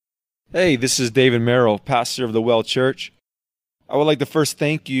Hey, this is David Merrill, pastor of the Well Church. I would like to first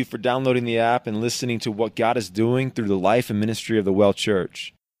thank you for downloading the app and listening to what God is doing through the life and ministry of the Well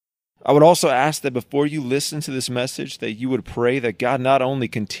Church. I would also ask that before you listen to this message, that you would pray that God not only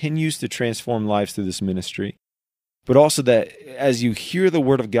continues to transform lives through this ministry, but also that as you hear the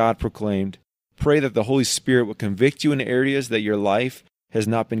word of God proclaimed, pray that the Holy Spirit will convict you in areas that your life has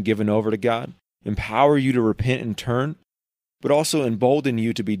not been given over to God, empower you to repent and turn, but also embolden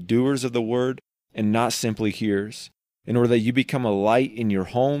you to be doers of the word and not simply hearers, in order that you become a light in your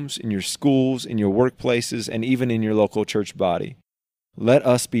homes, in your schools, in your workplaces, and even in your local church body. Let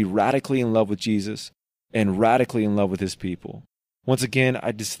us be radically in love with Jesus and radically in love with his people. Once again,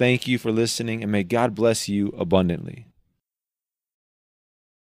 I just thank you for listening, and may God bless you abundantly.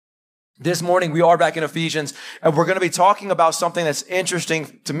 This morning, we are back in Ephesians, and we're going to be talking about something that's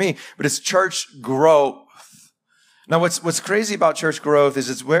interesting to me, but it's church growth. Now, what's crazy about church growth is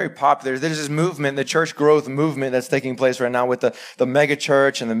it's very popular. There's this movement, the church growth movement that's taking place right now with the mega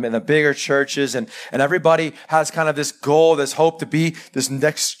church and the bigger churches. And everybody has kind of this goal, this hope to be this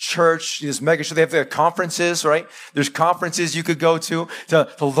next church, this mega church. They have their conferences, right? There's conferences you could go to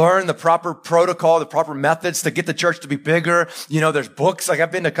learn the proper protocol, the proper methods to get the church to be bigger. You know, there's books. Like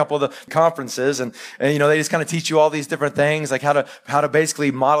I've been to a couple of the conferences and you know, they just kind of teach you all these different things, like how to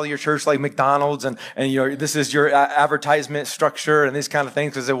basically model your church like McDonald's and you know, this is your advertisement structure and these kind of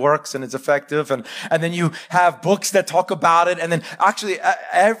things because it works and it's effective. And then you have books that talk about it. And then actually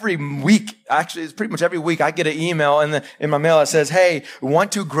every week, it's pretty much every week I get an email in my mail that says, hey,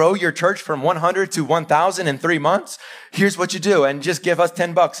 want to grow your church from 100 to 1,000 in 3 months? Here's what you do. And just give us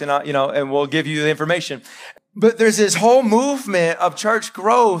 $10 and, and we'll give you the information. But there's this whole movement of church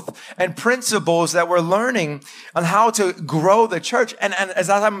growth and principles that we're learning on how to grow the church. And as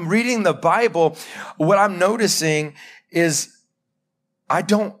I'm reading the Bible, what I'm noticing is I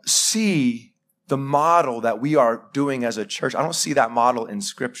don't see the model that we are doing as a church. I don't see that model in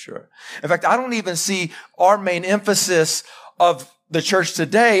Scripture. In fact, I don't even see our main emphasis of the church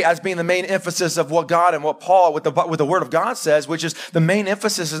today as being the main emphasis of what God and what Paul with the Word of God says, which is the main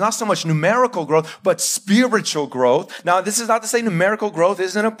emphasis is not so much numerical growth, but spiritual growth. Now, this is not to say numerical growth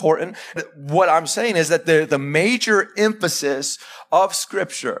isn't important. What I'm saying is that the major emphasis of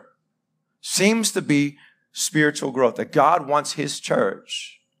Scripture seems to be spiritual growth, that God wants his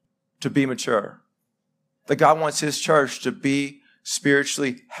church to be mature, that God wants his church to be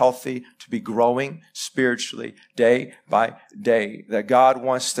spiritually healthy, to be growing spiritually day by day, that God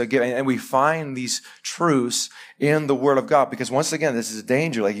wants to give. And we find these truths in the Word of God, because once again, this is a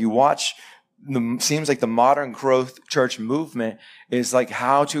danger. Like you watch, seems like the modern growth church movement is like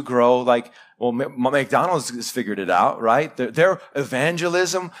how to grow like, well, McDonald's has figured it out, right? Their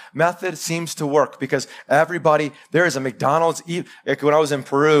evangelism method seems to work because there is a McDonald's. Like when I was in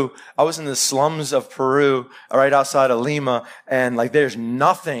Peru, I was in the slums of Peru, right outside of Lima, and like there's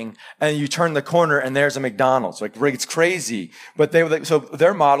nothing, and you turn the corner and there's a McDonald's. Like it's crazy. But so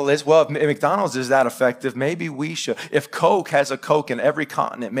their model is, well, if McDonald's is that effective, maybe we should. If Coke has a Coke in every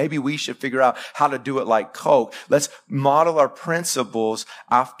continent, maybe we should figure out how to do it like Coke. Let's model our principles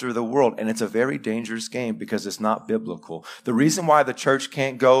after the world. And it's a very dangerous game because it's not biblical. The reason why the church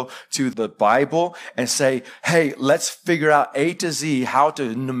can't go to the Bible and say, hey, let's figure out A to Z how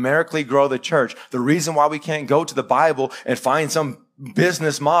to numerically grow the church. The reason why we can't go to the Bible and find some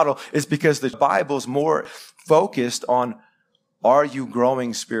business model is because the Bible is more focused on, are you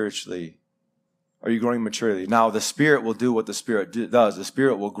growing spiritually? Are you growing maturely? Now, the Spirit will do what the Spirit does. The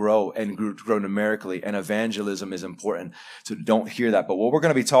Spirit will grow and grow numerically, and evangelism is important. So don't hear that. But what we're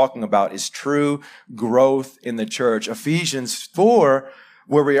going to be talking about is true growth in the church. Ephesians 4,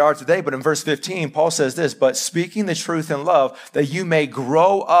 where we are today, but in verse 15, Paul says this, but speaking the truth in love, that you may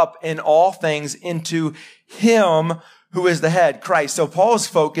grow up in all things into him who is the head, Christ. So Paul's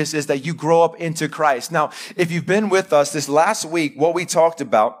focus is that you grow up into Christ. Now, if you've been with us this last week, what we talked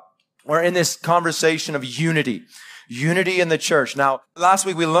about, we're in this conversation of unity in the church. Now, last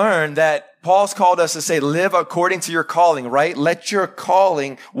week we learned that Paul's called us to say, live according to your calling, right? Let your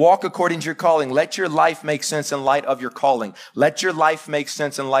calling, walk according to your calling. Let your life make sense in light of your calling. Let your life make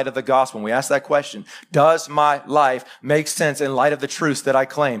sense in light of the gospel. And we ask that question, does my life make sense in light of the truths that I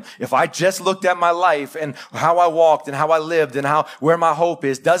claim? If I just looked at my life and how I walked and how I lived and where my hope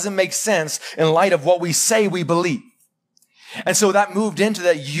is, doesn't make sense in light of what we say we believe. And so that moved into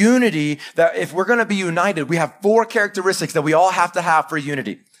that unity, that if we're going to be united, we have 4 characteristics that we all have to have for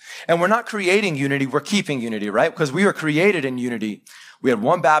unity. And we're not creating unity, we're keeping unity, right? Because we were created in unity. We had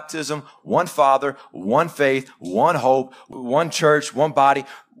one baptism, one Father, one faith, one hope, one church, one body.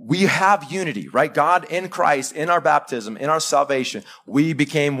 We have unity, right? God in Christ, in our baptism, in our salvation, we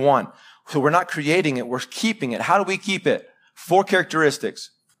became one. So we're not creating it, we're keeping it. How do we keep it? 4 characteristics.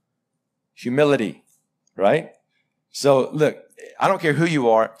 Humility, right? So look, I don't care who you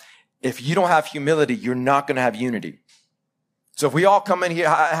are. If you don't have humility, you're not going to have unity. So if we all come in here,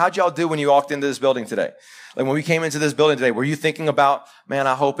 how'd y'all do when you walked into this building today? Like when we came into this building today, were you thinking about, man,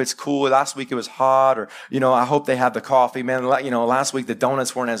 I hope it's cool. Last week it was hot, or, I hope they had the coffee. Man, last week the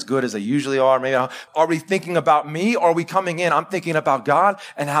donuts weren't as good as they usually are. Maybe are we thinking about me, or are we coming in? I'm thinking about God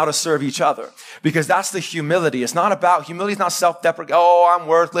and how to serve each other, because that's the humility. It's not about, humility is not self-deprecating. Oh, I'm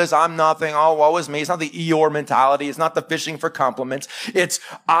worthless. I'm nothing. Oh, woe is me. It's not the Eeyore mentality. It's not the fishing for compliments. It's,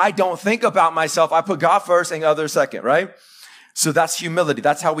 I don't think about myself. I put God first and others second, right? So that's humility.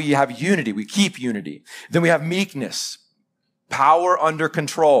 That's how we have unity. We keep unity. Then we have meekness, power under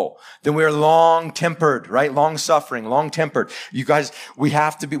control. Then we are long-tempered, right? Long-suffering, long-tempered. You guys, we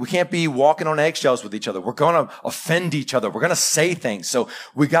can't be walking on eggshells with each other. We're going to offend each other. We're going to say things. So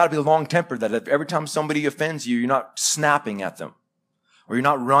we got to be long-tempered, that if every time somebody offends you, you're not snapping at them, or you're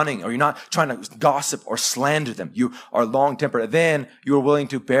not running, or you're not trying to gossip or slander them. You are long-tempered. Then you are willing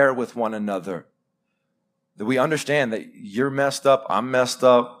to bear with one another. That we understand that you're messed up, I'm messed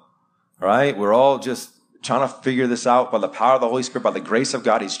up, right? We're all just trying to figure this out by the power of the Holy Spirit, by the grace of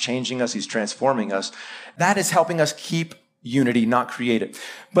God. He's changing us. He's transforming us. That is helping us keep unity, not create it.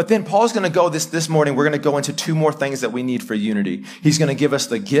 But then Paul's going to go this morning, we're going to go into 2 more things that we need for unity. He's going to give us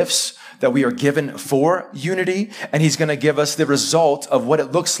the gifts that we are given for unity, and he's going to give us the result of what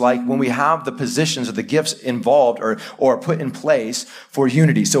it looks like when we have the positions or the gifts involved or put in place for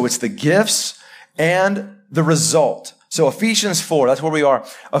unity. So it's the gifts and the result. So Ephesians 4, that's where we are.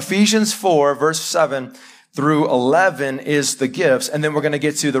 Ephesians 4, verse 7 through 11 is the gifts. And then we're going to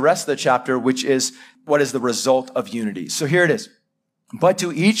get to the rest of the chapter, which is what is the result of unity. So here it is. But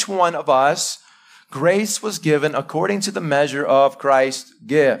to each one of us, grace was given according to the measure of Christ's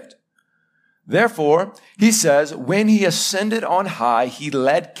gift. Therefore, he says, when he ascended on high, he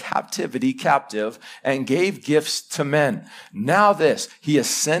led captivity captive and gave gifts to men. Now this, he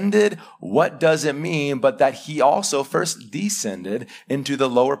ascended, what does it mean? But that he also first descended into the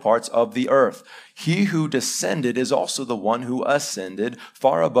lower parts of the earth. He who descended is also the one who ascended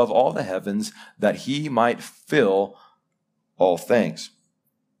far above all the heavens, that he might fill all things.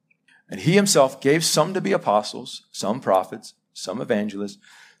 And he himself gave some to be apostles, some prophets, some evangelists,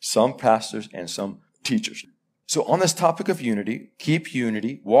 some pastors, and some teachers. So on this topic of unity, keep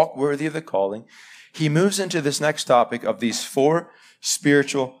unity, walk worthy of the calling, he moves into this next topic of these 4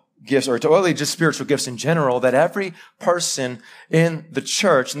 spiritual gifts, or totally just spiritual gifts in general, that every person in the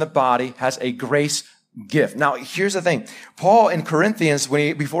church, in the body, has a grace gift. Now, here's the thing. Paul in Corinthians,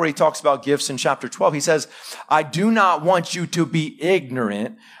 before he talks about gifts in chapter 12, he says, I do not want you to be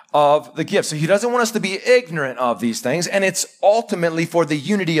ignorant of the gifts. So he doesn't want us to be ignorant of these things, and it's ultimately for the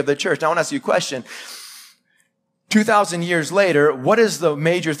unity of the church. Now, I want to ask you a question. 2,000 years later, what is the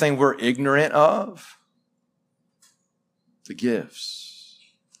major thing we're ignorant of? The gifts.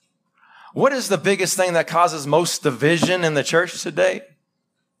 What is the biggest thing that causes most division in the church today?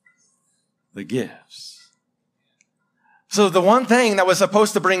 The gifts. So the one thing that was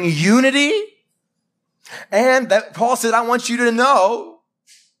supposed to bring unity, and that Paul said, I want you to know,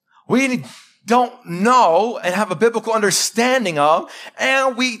 we don't know and have a biblical understanding of,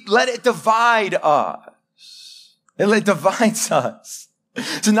 and we let it divide us. It divides us.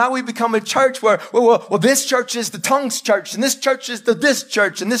 So now we become a church where, well, this church is the tongues church, and this church is this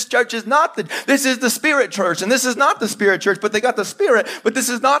church, and this church is not this is the spirit church, and this is not the spirit church, but they got the spirit, but this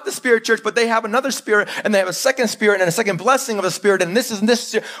is not the spirit church, but they have another spirit, and they have a second spirit, and a second blessing of the spirit, and this is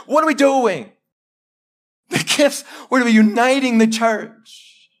this. What are we doing? The gifts, we're uniting the church.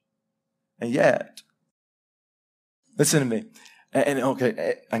 And yet, listen to me. And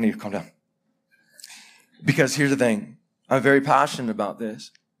okay, I need to calm down. Because here's the thing. I'm very passionate about this.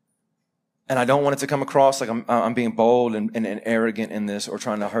 And I don't want it to come across like I'm being bold and arrogant in this or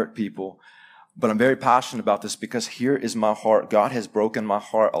trying to hurt people. But I'm very passionate about this because here is my heart. God has broken my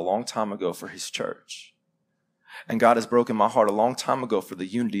heart a long time ago for his church. And God has broken my heart a long time ago for the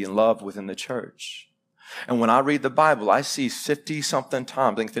unity and love within the church. And when I read the Bible, I see 50-something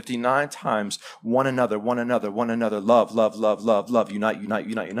times, I think 59 times, one another, love,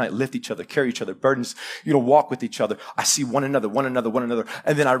 unite, lift each other, carry each other, burdens, walk with each other. I see one another.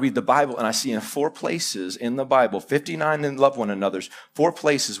 And then I read the Bible and I see in 4 places in the Bible, 59 in love one another's, 4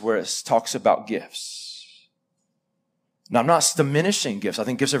 places where it talks about gifts. Now, I'm not diminishing gifts. I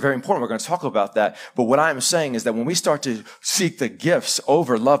think gifts are very important. We're going to talk about that. But what I'm saying is that when we start to seek the gifts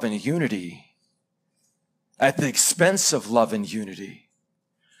over love and unity, at the expense of love and unity,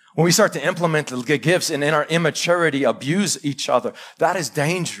 when we start to implement the gifts and in our immaturity abuse each other, that is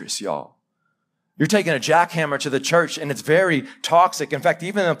dangerous, y'all. You're taking a jackhammer to the church and it's very toxic. In fact,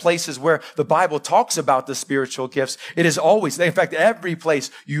 even in places where the Bible talks about the spiritual gifts, it is always, in fact, every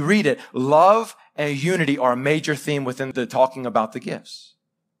place you read it, love and unity are a major theme within the talking about the gifts.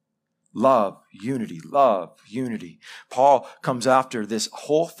 Love, unity, love, unity. Paul comes after this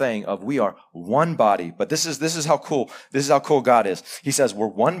whole thing of we are one body, but this is how cool God is. He says we're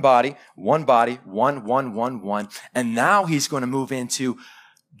one body, one, and now he's going to move into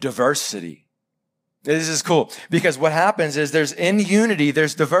diversity. This is cool because what happens is in unity,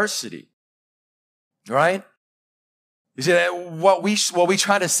 there's diversity, right? You see, what we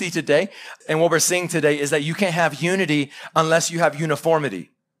try to see today and what we're seeing today is that you can't have unity unless you have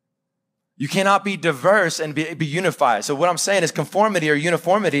uniformity. You cannot be diverse and be unified. So what I'm saying is conformity or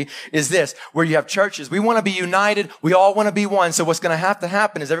uniformity is this, where you have churches. We want to be united. We all want to be one. So what's going to have to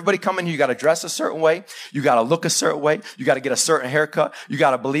happen is everybody come in here. You got to dress a certain way. You got to look a certain way. You got to get a certain haircut. You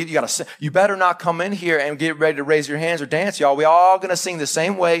got to believe. You better not come in here and get ready to raise your hands or dance, y'all. We all going to sing the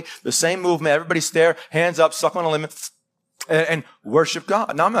same way, the same movement. Everybody stare, hands up, suck on a lemon, and worship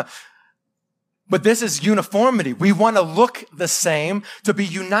God. Now but this is uniformity. We want to look the same, to be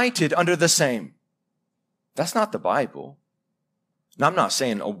united under the same. That's not the Bible. Now, I'm not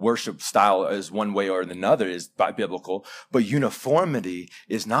saying a worship style is one way or another is biblical, but uniformity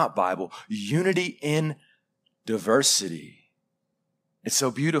is not Bible. Unity in diversity. It's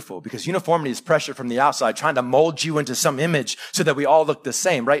so beautiful because uniformity is pressure from the outside, trying to mold you into some image so that we all look the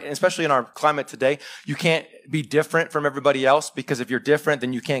same, right? And especially in our climate today, you can't be different from everybody else because if you're different,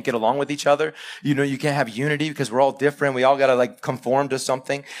 then you can't get along with each other. You know, you can't have unity because we're all different. We all got to conform to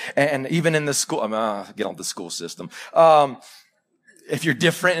something. And even in the school, get on the school system. If you're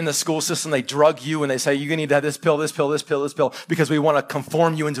different in the school system, they drug you and they say, you need to have this pill, this pill, this pill, this pill, because we want to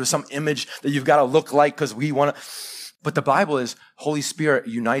conform you into some image that you've got to look like because we want to. But the Bible is Holy Spirit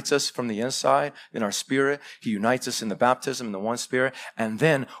unites us from the inside in our spirit. He unites us in the baptism in the one spirit. And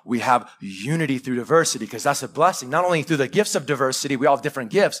then we have unity through diversity because that's a blessing. Not only through the gifts of diversity, we all have different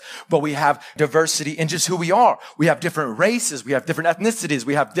gifts, but we have diversity in just who we are. We have different races. We have different ethnicities.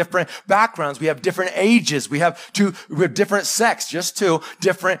 We have different backgrounds. We have different ages. We have different sex, just two,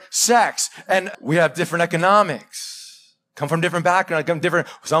 different sex. And we have different economics. Come from different backgrounds,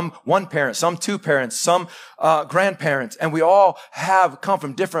 some one parent, some two parents, some grandparents, and we all have come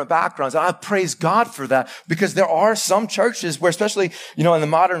from different backgrounds. And I praise God for that because there are some churches where, especially, in the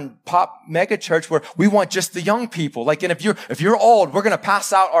modern pop mega church, where we want just the young people. And if you're old, we're going to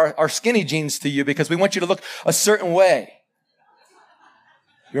pass out our skinny jeans to you because we want you to look a certain way.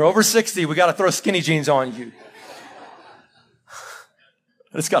 You're over 60, we got to throw skinny jeans on you.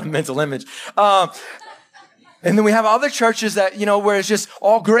 It's got a mental image. And then we have other churches that, where it's just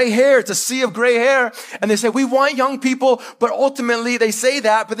all gray hair. It's a sea of gray hair. And they say, we want young people, but ultimately they say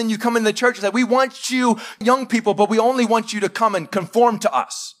that, but then you come in the church and say, we want you young people, but we only want you to come and conform to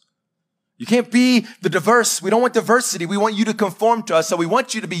us. You can't be the diverse. We don't want diversity. We want you to conform to us. So we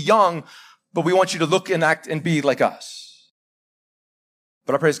want you to be young, but we want you to look and act and be like us.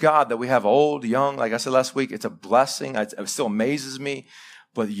 But I praise God that we have old, young. Like I said last week, it's a blessing. It still amazes me.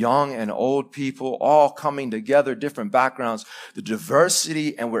 But young and old people all coming together, different backgrounds, the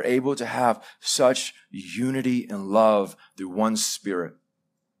diversity, and we're able to have such unity and love through one spirit.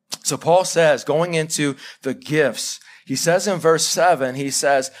 So Paul says, going into the gifts, he says in verse 7, he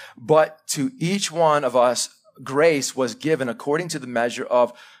says, but to each one of us, grace was given according to the measure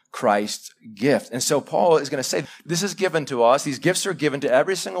of Christ's gift. And so Paul is going to say, this is given to us. These gifts are given to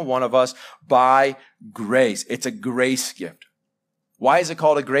every single one of us by grace. It's a grace gift. Why is it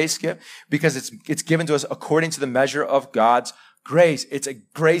called a grace gift? Because it's given to us according to the measure of God's grace. It's a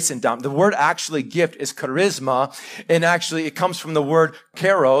grace endowment. The word actually gift is charisma, and actually it comes from the word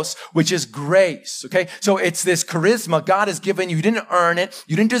charos, which is grace. Okay. So it's this charisma God has given you. You didn't earn it.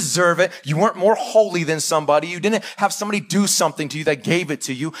 You didn't deserve it. You weren't more holy than somebody. You didn't have somebody do something to you that gave it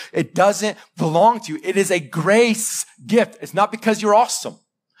to you. It doesn't belong to you. It is a grace gift. It's not because you're awesome.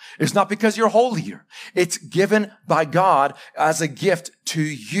 It's not because you're holier. It's given by God as a gift to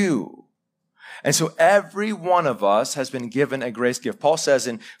you. And so every one of us has been given a grace gift. Paul says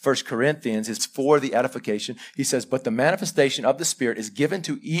in 1 Corinthians, it's for the edification. He says, but the manifestation of the Spirit is given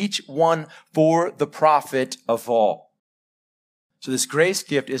to each one for the profit of all. So this grace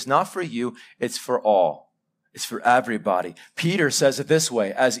gift is not for you, it's for all. It's for everybody. Peter says it this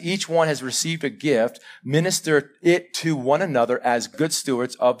way, as each one has received a gift, minister it to one another as good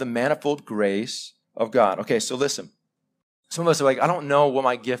stewards of the manifold grace of God. Okay, so listen. Some of us are like, I don't know what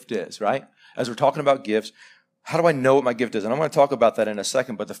my gift is, right? As we're talking about gifts, how do I know what my gift is? And I'm going to talk about that in a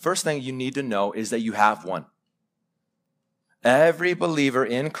second, but the first thing you need to know is that you have one. Every believer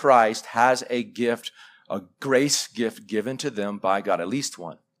in Christ has a gift, a grace gift given to them by God, at least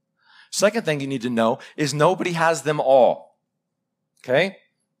one. Second thing you need to know is nobody has them all. Okay?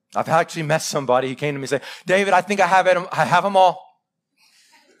 I've actually met somebody who came to me and said, David, I think I have them all.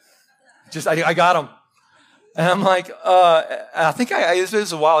 I got them. And I'm like, this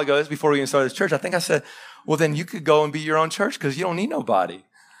was a while ago, this was before we even started this church. I think I said, well, then you could go and be your own church because you don't need nobody,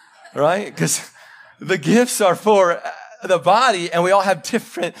 right? Because the gifts are for the body and we all have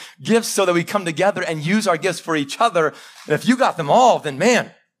different gifts so that we come together and use our gifts for each other. And if you got them all, then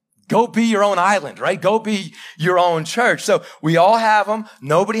man, go be your own island, right? Go be your own church. So we all have them.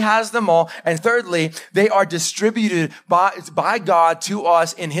 Nobody has them all. And thirdly, they are distributed by God to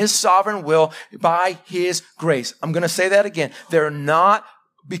us in his sovereign will by his grace. I'm going to say that again. They're not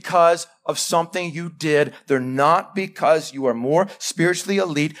because of something you did. They're not because you are more spiritually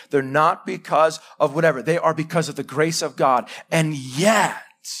elite. They're not because of whatever. They are because of the grace of God. And yet,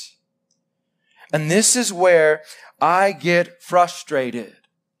 and this is where I get frustrated.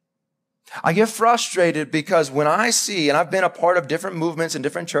 I get frustrated because when I see, and I've been a part of different movements and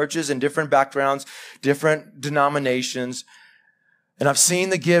different churches and different backgrounds, different denominations, and I've seen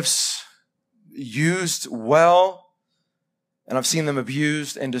the gifts used well, and I've seen them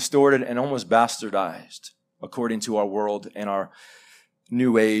abused and distorted and almost bastardized according to our world and our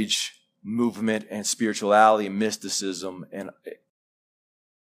new age movement and spirituality and mysticism.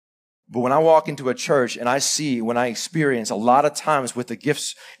 But when I walk into a church and when I experience a lot of times with the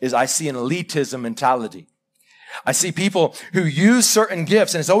gifts is I see an elitism mentality. I see people who use certain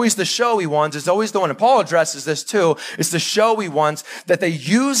gifts, and it's always the showy ones. It's always the one, and Paul addresses this too. It's the showy ones that they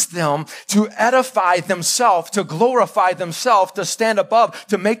use them to edify themselves, to glorify themselves, to stand above,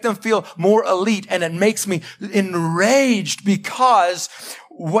 to make them feel more elite. And it makes me enraged because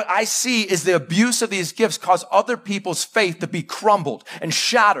what I see is the abuse of these gifts cause other people's faith to be crumbled and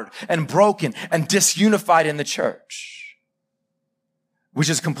shattered and broken and disunified in the church, which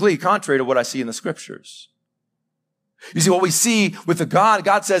is completely contrary to what I see in the scriptures. You see, what we see with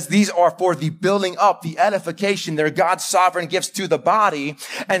God says these are for the building up, the edification. They're God's sovereign gifts to the body.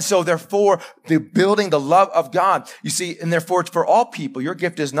 And so they're for the building, the love of God. You see, and therefore it's for all people. Your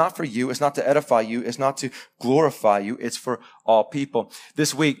gift is not for you. It's not to edify you. It's not to glorify you. It's for all people.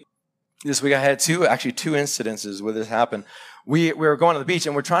 This week I had two incidences where this happened. We were going to the beach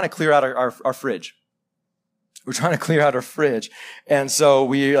and we're trying to clear out our fridge. We're trying to clear out our fridge. And so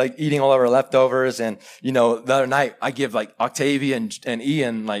we like eating all of our leftovers. And, the other night I give like Octavia and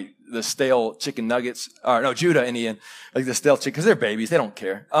Ian like the stale chicken nuggets, Judah and Ian, like the stale chicken, cause they're babies. They don't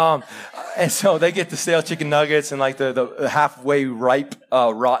care. And so they get the stale chicken nuggets and like the halfway ripe,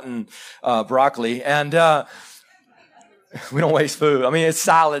 rotten, broccoli. And, we don't waste food. I mean, it's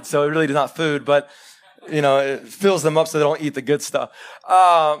salad, so it really is not food, but, it fills them up so they don't eat the good stuff.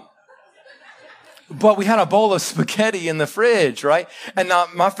 But we had a bowl of spaghetti in the fridge, right? And now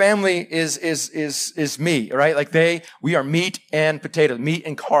my family is me, right? Like we are meat and potatoes, meat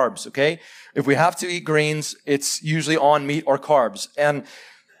and carbs, okay? If we have to eat greens, it's usually on meat or carbs. And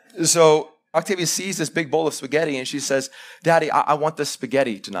so Octavia sees this big bowl of spaghetti and she says, Daddy, I want the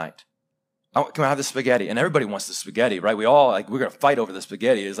spaghetti tonight. Can I have the spaghetti? And everybody wants the spaghetti, right? We're going to fight over the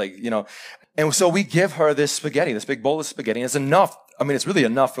spaghetti. It's like, and so we give her this spaghetti, this big bowl of spaghetti. And it's enough. I mean, it's really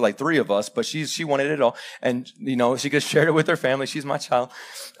enough for like 3 of us, but she wanted it all. And, she could share it with her family. She's my child.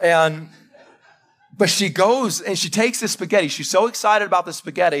 But she goes and she takes this spaghetti. She's so excited about the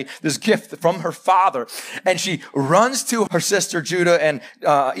spaghetti, this gift from her father. And she runs to her sister, Judah and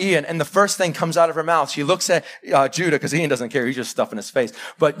Ian. And the first thing comes out of her mouth. She looks at Judah, because Ian doesn't care. He's just stuffing his face.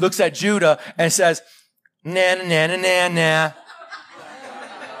 But looks at Judah and says, na, na, na, na, na, na.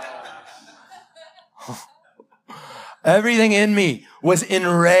 Everything in me was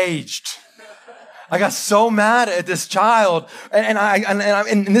enraged. I got so mad at this child.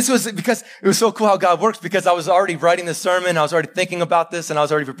 And this was because it was so cool how God works, because I was already writing this sermon. I was already thinking about this and I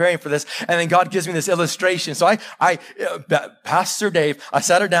was already preparing for this. And then God gives me this illustration. So Pastor Dave, I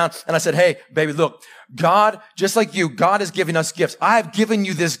sat her down and I said, hey, baby, look, God, just like you, God is giving us gifts. I have given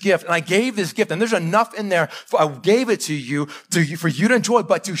you this gift, and I gave this gift, and there's enough in there. I gave it to you, for you to enjoy,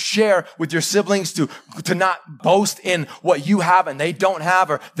 but to share with your siblings, to not boast in what you have and they don't have,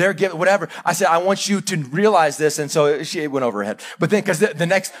 or they're giving, whatever. I said, I want you to realize this. And so it went over her head. But then, because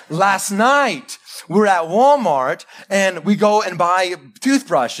last night, we're at Walmart and we go and buy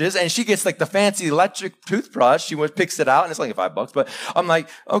toothbrushes, and she gets like the fancy electric toothbrush. She picks it out and it's like $5, but I'm like,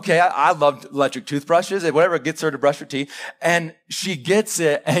 okay, I love electric toothbrushes, whatever gets her to brush her teeth. And she gets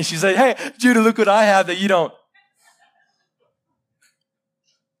it and she's like, hey, Judah, look what I have that you don't.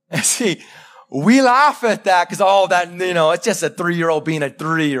 And see, we laugh at that because all that, it's just a 3-year-old being a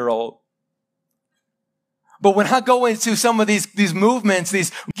 3-year-old. But when I go into some of these movements,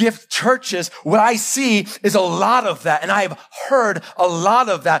 these gift churches, what I see is a lot of that. And I've heard a lot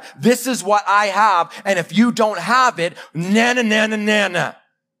of that. This is what I have. And if you don't have it, na.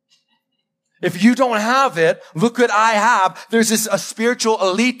 If you don't have it, look what I have. There's a spiritual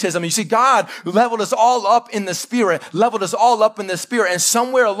elitism. You see, God leveled us all up in the spirit, And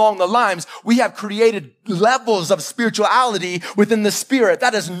somewhere along the lines, we have created levels of spirituality within the spirit.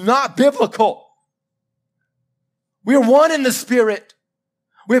 That is not biblical. We are one in the spirit.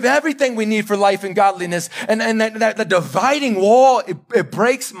 We have everything we need for life and godliness. And that dividing wall, it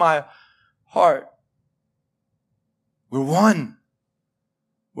breaks my heart. We're one.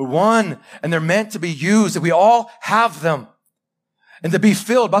 We're one. And they're meant to be used. And we all have them. And to be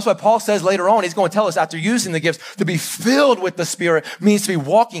filled. That's why Paul says later on, he's going to tell us after using the gifts, to be filled with the Spirit means to be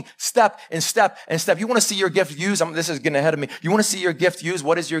walking step and step and step. You want to see your gift used? This is getting ahead of me. You want to see your gift used?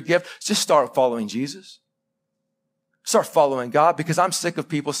 What is your gift? Just start following Jesus. Start following God, because I'm sick of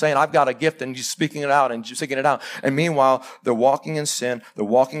people saying, I've got a gift, and just speaking it out and just speaking it out. And meanwhile, they're walking in sin. They're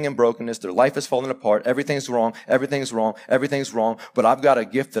walking in brokenness. Their life is falling apart. Everything's wrong. But I've got a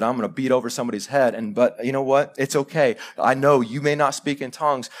gift that I'm going to beat over somebody's head. But you know what? It's okay. I know you may not speak in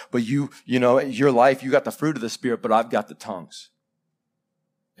tongues, but your life, you got the fruit of the Spirit, but I've got the tongues.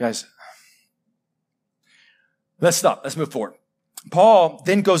 Guys, let's stop. Let's move forward. Paul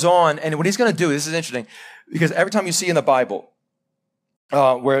then goes on, and what he's going to do, this is interesting, because every time you see in the Bible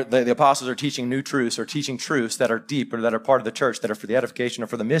where the apostles are teaching new truths or teaching truths that are deep or that are part of the church, that are for the edification or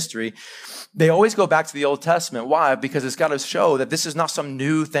for the mystery, they always go back to the Old Testament. Why? Because it's got to show that this is not some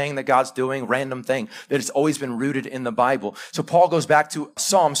new thing that God's doing, random thing, that it's always been rooted in the Bible. So Paul goes back to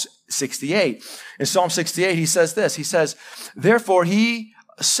Psalms 68. In Psalm 68, he says this. He says, therefore he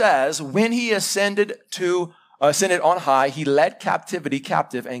says, when he ascended on high, he led captivity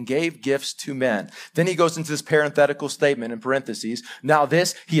captive and gave gifts to men. Then he goes into this parenthetical statement in parentheses. Now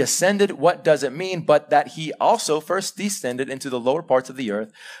this, he ascended, what does it mean? But that he also first descended into the lower parts of the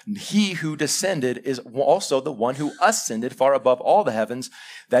earth. He who descended is also the one who ascended far above all the heavens,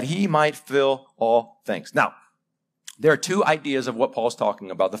 that he might fill all things. Now, there are two ideas of what Paul's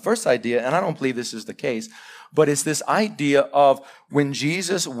talking about. The first idea, and I don't believe this is the case, but it's this idea of when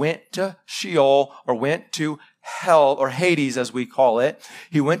Jesus went to Sheol, or went to hell, or Hades as we call it.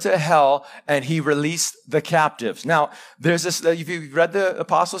 He went to hell and he released the captives. Now, there's this, if you've read the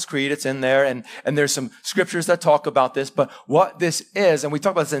Apostles' Creed, it's in there, and there's some scriptures that talk about this, but what this is, and we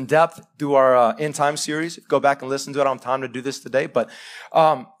talk about this in depth through our End Time series. Go back and listen to it. I don't have time to do this today, but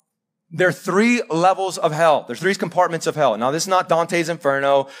there are 3 levels of hell. There's 3 compartments of hell. Now, this is not Dante's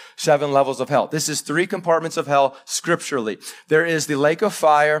Inferno, 7 levels of hell. This is 3 compartments of hell scripturally. There is the lake of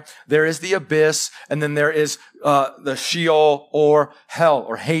fire, there is the abyss, and then there is the Sheol or hell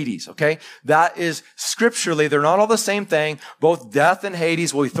or Hades, okay? That is scripturally, they're not all the same thing. Both death and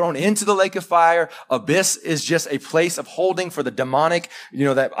Hades will be thrown into the lake of fire. Abyss is just a place of holding for the demonic,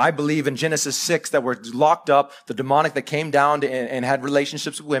 that I believe in Genesis 6 that were locked up, the demonic that came down and had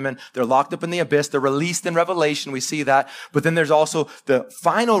relationships with women. They're locked up in the abyss. They're released in Revelation. We see that. But then there's also the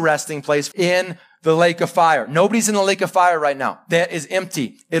final resting place in the lake of fire. Nobody's in the lake of fire right now. That is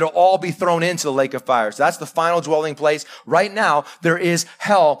empty. It'll all be thrown into the lake of fire. So that's the final dwelling place. Right now, there is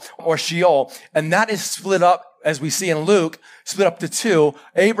hell or Sheol, and that is split up, as we see in Luke, split up to 2,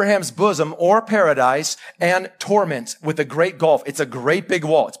 Abraham's bosom or paradise and torment with a great gulf. It's a great big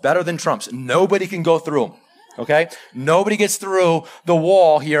wall. It's better than Trump's. Nobody can go through them. Okay? Nobody gets through the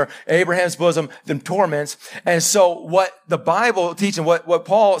wall here, Abraham's bosom, then torments. And so what the Bible teaches, and what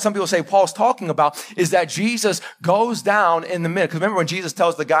Paul, some people say Paul's talking about, is that Jesus goes down in the middle. Because remember when Jesus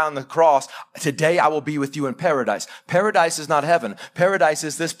tells the guy on the cross, today I will be with you in paradise. Paradise is not heaven. Paradise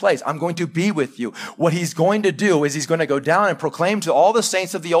is this place. I'm going to be with you. What he's going to do is he's going to go down and proclaim to all the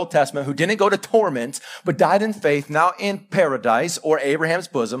saints of the Old Testament who didn't go to torment, but died in faith, now in paradise or Abraham's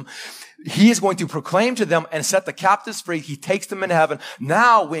bosom, He is going to proclaim to them and set the captives free. He takes them into heaven.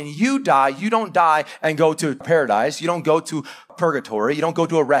 Now, when you die, you don't die and go to paradise. You don't go to purgatory. You don't go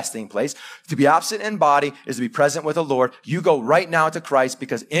to a resting place. To be absent in body is to be present with the Lord. You go right now to Christ,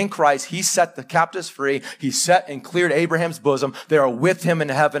 because in Christ, he set the captives free. He set and cleared Abraham's bosom. They are with him in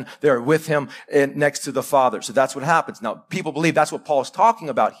heaven. They are with him next to the Father. So that's what happens. Now, people believe that's what Paul's talking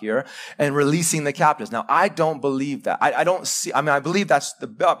about here and releasing the captives. Now, I don't believe that. I believe that's the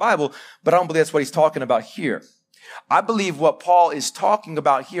Bible, but I don't believe that's what he's talking about here. I believe what Paul is talking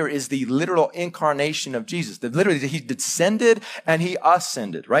about here is the literal incarnation of Jesus. That literally, he descended and he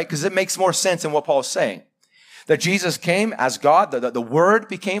ascended, right? Because it makes more sense in what Paul is saying. That Jesus came as God, the Word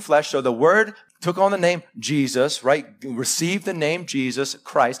became flesh, so the Word took on the name Jesus, right? Received the name Jesus,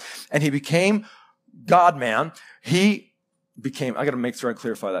 Christ, and he became God-man. He became, I got to make sure I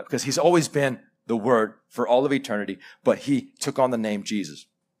clarify that, because he's always been the Word for all of eternity, but he took on the name Jesus.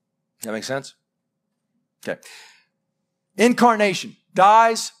 Does that make sense? Okay. Incarnation,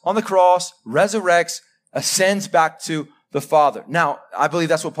 dies on the cross, resurrects, ascends back to the Father. Now, I believe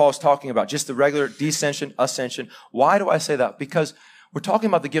that's what Paul's talking about, just the regular descension, ascension. Why do I say that? Because we're talking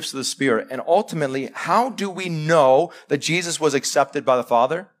about the gifts of the Spirit, and ultimately, how do we know that Jesus was accepted by the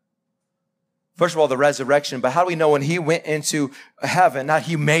Father? First of all, the resurrection, but how do we know when he went into heaven, that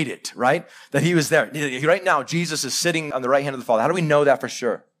he made it, right? That he was there. Right now, Jesus is sitting on the right hand of the Father. How do we know that for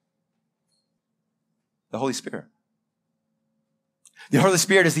sure? The Holy Spirit. The Holy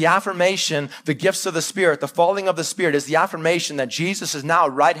Spirit is the affirmation, the gifts of the Spirit, the falling of the Spirit is the affirmation that Jesus is now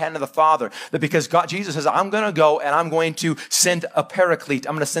right hand of the Father. That because Jesus says, I'm going to go and I'm going to send a paraclete.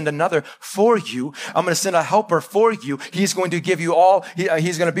 I'm going to send another for you. I'm going to send a helper for you. He's going to give you all,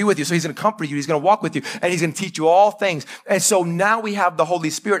 he's going to be with you. So he's going to comfort you. He's going to walk with you, and he's going to teach you all things. And so now we have the Holy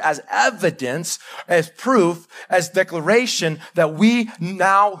Spirit as evidence, as proof, as declaration that we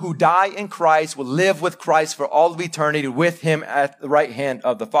now who die in Christ will live with Christ for all of eternity with him at the right hand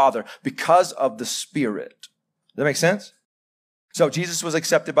of the Father because of the Spirit. Does that make sense? So Jesus was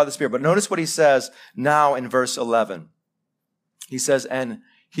accepted by the Spirit. But notice what he says now in verse 11. He says, and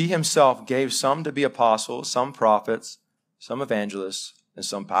he himself gave some to be apostles, some prophets, some evangelists, and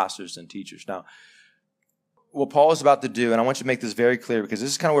some pastors and teachers. Now, what Paul is about to do, and I want you to make this very clear, because this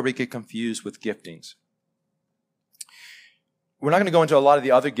is kind of where we get confused with giftings. We're not going to go into a lot of the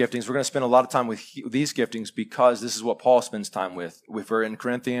other giftings. We're going to spend a lot of time with these giftings because this is what Paul spends time with. If we're in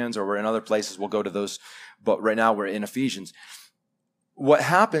Corinthians or we're in other places, we'll go to those. But right now we're in Ephesians. What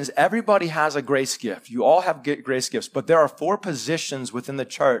happens, everybody has a grace gift. You all have grace gifts, but there are 4 positions within the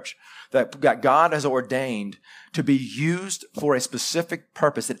church that God has ordained to be used for a specific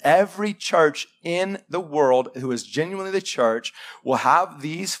purpose. That every church in the world who is genuinely the church will have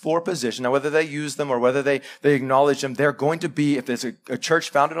these 4 positions. Now, whether they use them or whether they acknowledge them, they're going to be, if there's a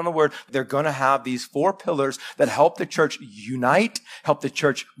church founded on the Word, they're going to have these 4 pillars that help the church unite, help the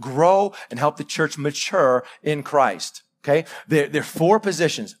church grow, and help the church mature in Christ. Okay? They're 4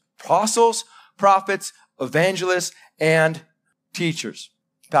 positions: apostles, prophets, evangelists, and teachers.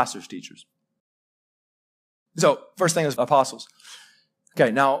 Pastors, teachers. So, first thing is apostles.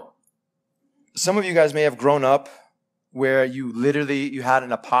 Okay, now, some of you guys may have grown up where you had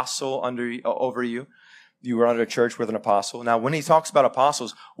an apostle over you. You were under a church with an apostle. Now, when he talks about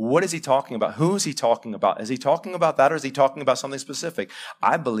apostles, what is he talking about? Who is he talking about? Is he talking about that, or is he talking about something specific?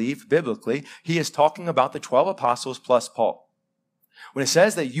 I believe, biblically, he is talking about the 12 apostles plus Paul. When it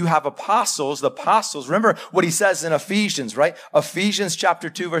says that you have apostles, the apostles, remember what he says in Ephesians, right? Ephesians chapter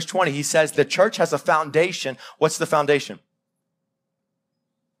 2, verse 20, he says the church has a foundation. What's the foundation?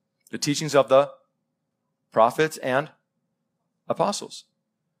 The teachings of the prophets and apostles.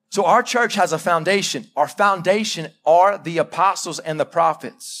 So our church has a foundation. Our foundation are the apostles and the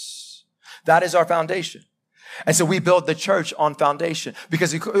prophets. That is our foundation. And so we build the church on foundation.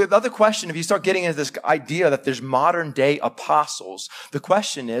 Because the other question, if you start getting into this idea that there's modern day apostles, the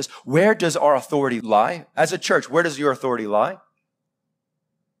question is, where does our authority lie? As a church, where does your authority lie?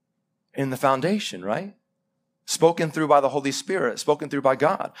 In the foundation, right? Spoken through by the Holy Spirit, spoken through by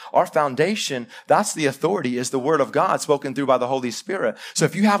God. Our foundation, that's the authority, is the Word of God spoken through by the Holy Spirit. So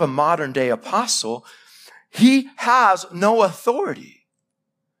if you have a modern day apostle, he has no authority.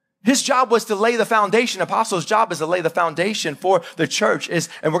 His job was to lay the foundation. Apostles' job is to lay the foundation for the church.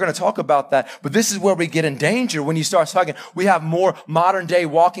 And we're going to talk about that. But this is where we get in danger when you start talking. We have more modern day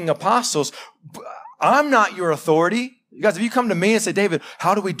walking apostles. I'm not your authority. You guys, if you come to me and say, David,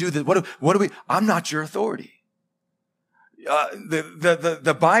 how do we do this? What do we? I'm not your authority.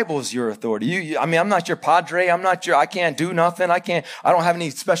 The Bible is your authority. I'm not your padre. I can't do nothing. I don't have any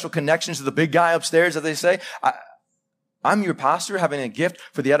special connections to the big guy upstairs, as they say. I'm your pastor having a gift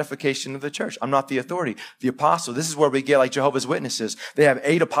for the edification of the church. I'm not the authority. The apostle, this is where we get like Jehovah's Witnesses. They have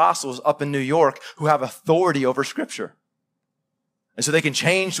 8 apostles up in New York who have authority over Scripture. And so they can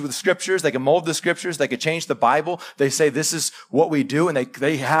change the Scriptures, they can mold the Scriptures, they can change the Bible. They say this is what we do, and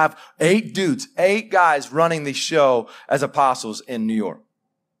they have 8 dudes, 8 guys running the show as apostles in New York.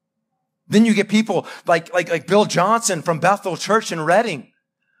 Then you get people like Bill Johnson from Bethel Church in Reading,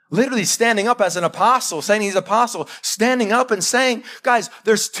 literally standing up as an apostle, saying he's an apostle, standing up and saying, guys,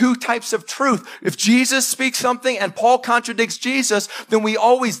 there's 2 types of truth. If Jesus speaks something and Paul contradicts Jesus, then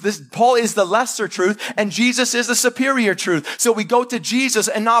Paul is the lesser truth and Jesus is the superior truth. So we go to Jesus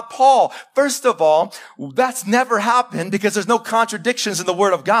and not Paul. First of all, that's never happened because there's no contradictions in the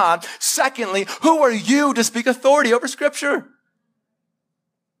Word of God. Secondly, who are you to speak authority over Scripture?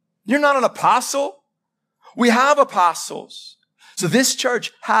 You're not an apostle. We have apostles. So this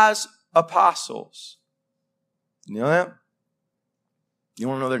church has apostles. You know that? You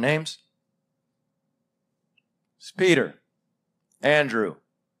want to know their names? It's Peter, Andrew,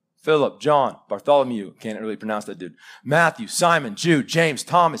 Philip, John, Bartholomew. Can't really pronounce that dude. Matthew, Simon, Jude, James,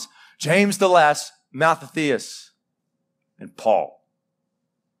 Thomas, James the Less, Mattathias, and Paul.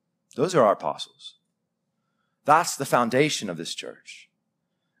 Those are our apostles. That's the foundation of this church.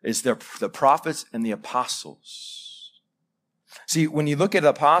 It's the prophets and the apostles. See, when you look at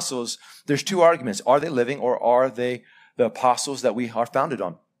apostles, there's 2 arguments. Are they living or are they the apostles that we are founded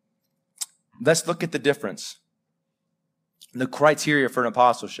on? Let's look at the difference. The criteria for an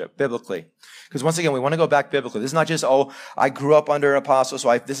apostleship, biblically. Because once again, we want to go back biblically. This is not just, I grew up under an apostle, so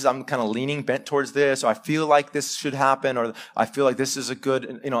I'm kind of bent towards this, or I feel like this should happen, or I feel like this is a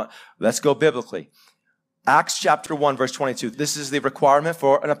good, let's go biblically. Acts chapter 1, verse 22. This is the requirement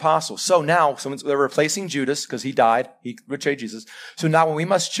for an apostle. So now, they're replacing Judas because he died. He betrayed Jesus. So now when we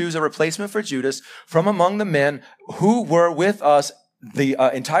must choose a replacement for Judas from among the men who were with us the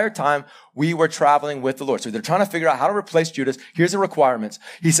entire time we were traveling with the Lord. So they're trying to figure out how to replace Judas. Here's the requirements.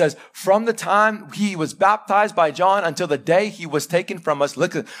 He says, from the time he was baptized by John until the day he was taken from us,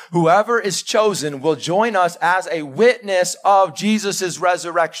 look, whoever is chosen will join us as a witness of Jesus'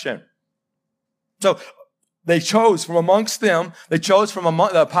 resurrection. So they chose from amongst them, they chose from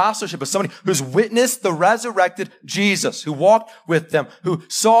among the apostleship of somebody who's witnessed the resurrected Jesus, who walked with them, who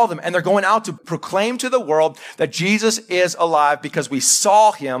saw them, and they're going out to proclaim to the world that Jesus is alive because we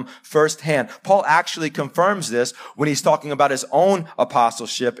saw him firsthand. Paul actually confirms this when he's talking about his own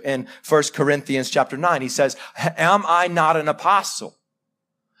apostleship in 1 Corinthians chapter 9. He says, am I not an apostle?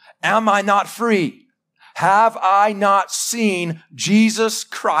 Am I not free? Have I not seen Jesus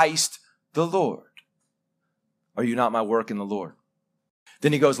Christ the Lord? Are you not my work in the Lord?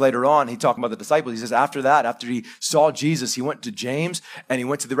 Then he goes later on, he talking about the disciples. He says, after that, after he saw Jesus, he went to James and he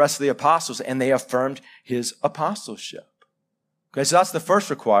went to the rest of the apostles and they affirmed his apostleship. Okay, so that's the first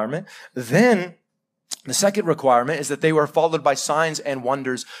requirement. Then the second requirement is that they were followed by signs and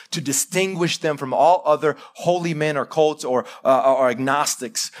wonders to distinguish them from all other holy men or cults or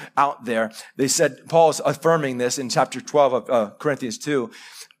agnostics out there. They said, Paul is affirming this in chapter 12 of Corinthians 2.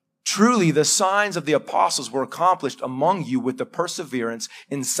 Truly, the signs of the apostles were accomplished among you with the perseverance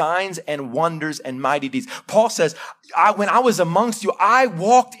in signs and wonders and mighty deeds. Paul says, when I was amongst you, I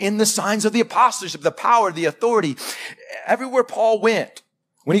walked in the signs of the apostleship, the power, the authority. Everywhere Paul went,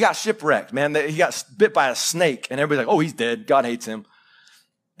 when he got shipwrecked, man, he got bit by a snake and everybody's like, oh, he's dead. God hates him.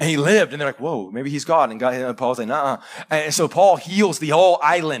 And he lived, and they're like, whoa, maybe he's God. And Paul's like, nah. And so Paul heals the whole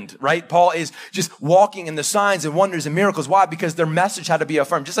island, right? Paul is just walking in the signs and wonders and miracles. Why? Because their message had to be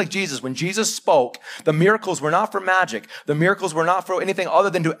affirmed. Just like Jesus, when Jesus spoke, the miracles were not for magic. The miracles were not for anything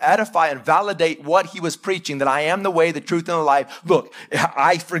other than to edify and validate what he was preaching, that I am the way, the truth, and the life. Look,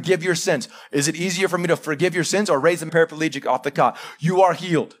 I forgive your sins. Is it easier for me to forgive your sins or raise a paraplegic off the cot? You are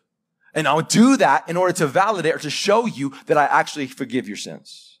healed. And I'll do that in order to validate or to show you that I actually forgive your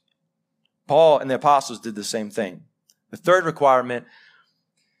sins. Paul and the apostles did the same thing. The third requirement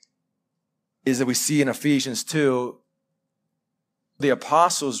is that we see in Ephesians 2, the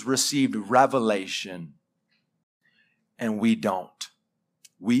apostles received revelation and we don't.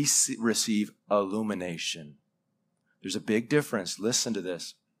 We receive illumination. There's a big difference. Listen to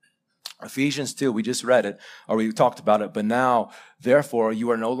this. Ephesians 2, we just read it, or we talked about it, but now, therefore, you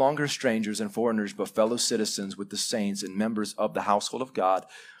are no longer strangers and foreigners, but fellow citizens with the saints and members of the household of God,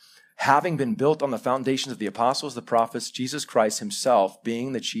 having been built on the foundations of the apostles, the prophets, Jesus Christ himself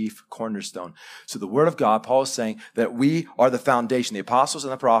being the chief cornerstone. So the word of God, Paul is saying that we are the foundation, the apostles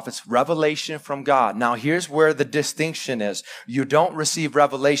and the prophets, revelation from God. Now here's where the distinction is. You don't receive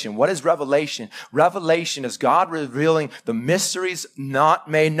revelation. What is revelation? Revelation is God revealing the mysteries not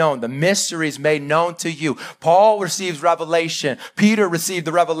made known, the mysteries made known to you. Paul receives revelation. Peter received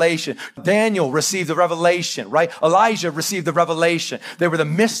the revelation. Daniel received the revelation, right? Elijah received the revelation. They were the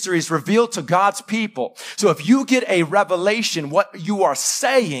mysteries revealed to God's people. So if you get a revelation, what you are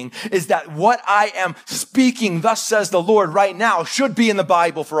saying is that what I am speaking, thus says the Lord right now, should be in the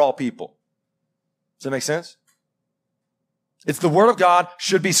Bible for all people. Does that make sense? It's the word of God,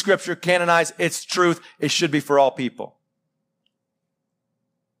 should be scripture, canonized, it's truth, it should be for all people.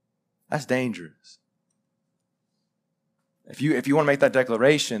 That's dangerous. If you want to make that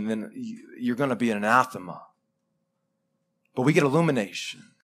declaration, then you're going to be an anathema. But we get illumination.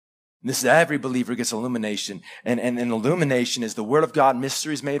 This is every believer gets illumination. And illumination is the word of God,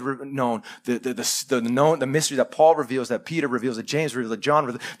 mysteries made known, the mystery that Paul reveals, that Peter reveals, that James reveals, that John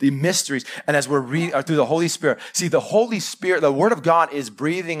reveals, the mysteries. And as we're reading through the Holy Spirit, see, the Holy Spirit, the word of God is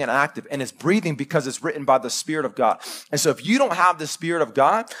breathing and active, and it's breathing because it's written by the Spirit of God. And so if you don't have the Spirit of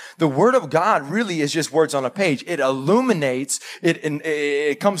God, the word of God really is just words on a page. It illuminates,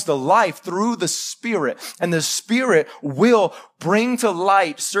 it comes to life through the Spirit, and the Spirit will bring to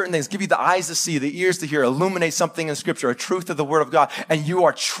light certain things, give you the eyes to see, the ears to hear, illuminate something in Scripture, a truth of the Word of God, and you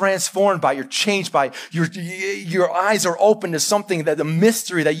are transformed by it, you're changed by it. Your eyes are open to something, that the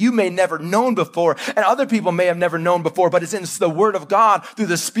mystery that you may never known before, and other people may have never known before, but it's in the Word of God, through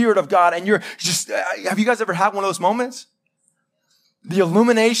the Spirit of God, and you're just, have you guys ever had one of those moments? The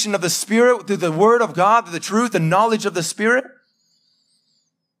illumination of the Spirit through the Word of God, through the truth, the knowledge of the Spirit.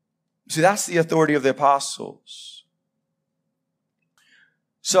 See, that's the authority of the apostles.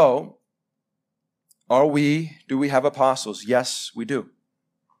 So, do we have apostles? Yes, we do.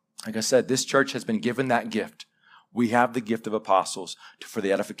 Like I said, this church has been given that gift. We have the gift of apostles for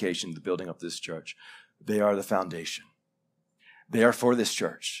the edification, the building of this church. They are the foundation. They are for this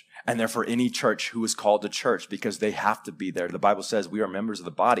church. And they're for any church who is called a church, because they have to be there. The Bible says we are members of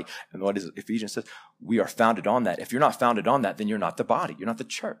the body. And what is Ephesians says? We are founded on that. If you're not founded on that, then you're not the body. You're not the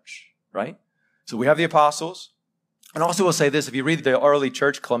church, right? So we have the apostles. And also we'll say this, if you read the early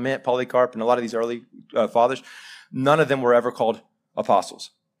church, Clement, Polycarp, and a lot of these early fathers, none of them were ever called apostles,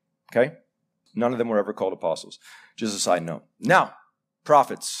 okay? None of them were ever called apostles. Just a side note. Now,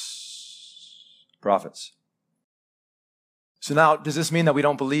 prophets. So now, does this mean that we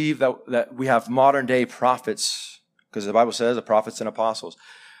don't believe that we have modern day prophets? Because the Bible says the prophets and apostles.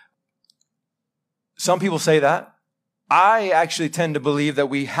 Some people say that. I actually tend to believe that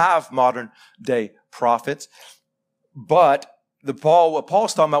we have modern day prophets. But what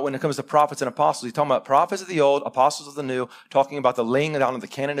Paul's talking about when it comes to prophets and apostles, he's talking about prophets of the old, apostles of the new, talking about the laying down of the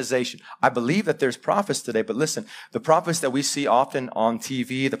canonization. I believe that there's prophets today, but listen, the prophets that we see often on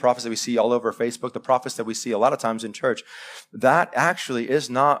TV, the prophets that we see all over Facebook, the prophets that we see a lot of times in church, that actually is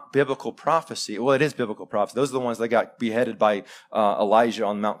not biblical prophecy. Well, it is biblical prophecy. Those are the ones that got beheaded by Elijah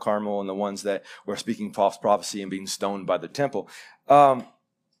on Mount Carmel, and the ones that were speaking false prophecy and being stoned by the temple. That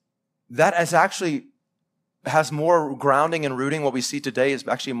is actually has more grounding and rooting. What we see today is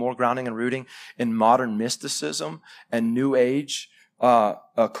actually more grounding and rooting in modern mysticism and New Age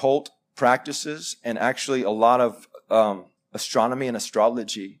occult practices, and actually a lot of astronomy and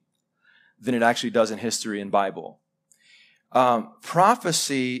astrology than it actually does in history and Bible.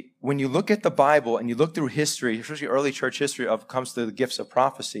 Prophecy, when you look at the Bible and you look through history, especially early church history comes to the gifts of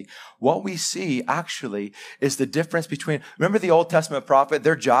prophecy, what we see actually is the difference between, remember the Old Testament prophet,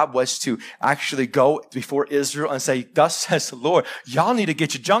 their job was to actually go before Israel and say, thus says the Lord, y'all need to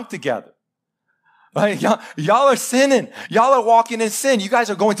get your junk together. Right? Y'all are sinning. Y'all are walking in sin. You guys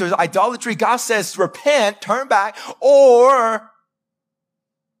are going through idolatry. God says, repent, turn back, or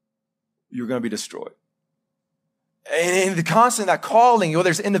you're going to be destroyed. And the constant, that calling,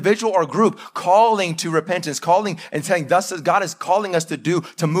 whether it's individual or group, calling to repentance, calling and saying, thus says God is calling us to do,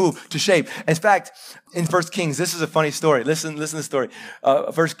 to move, to shape. In fact, in 1 Kings, this is a funny story. Listen to the story.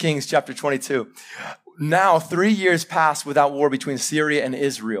 1 Kings chapter 22. Now 3 years passed without war between Syria and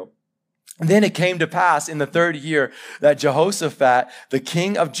Israel. And then it came to pass in the 3rd year that Jehoshaphat, the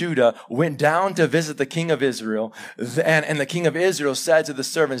king of Judah, went down to visit the king of Israel. And the king of Israel said to the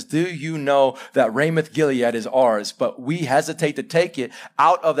servants, do you know that Ramoth Gilead is ours, but we hesitate to take it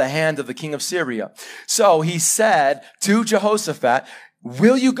out of the hand of the king of Syria? So he said to Jehoshaphat,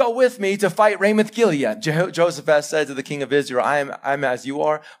 will you go with me to fight Ramoth Gilead? Jehoshaphat said to the king of Israel, I'm as you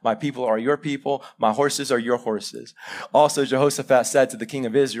are. My people are your people. My horses are your horses. Also, Jehoshaphat said to the king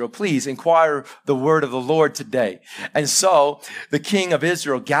of Israel, please inquire the word of the Lord today. And so the king of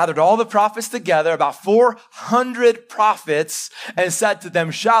Israel gathered all the prophets together, about 400 prophets, and said to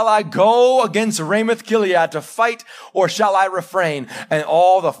them, shall I go against Ramoth Gilead to fight, or shall I refrain? And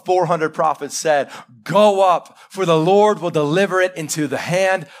all the 400 prophets said, go up, for the Lord will deliver it into the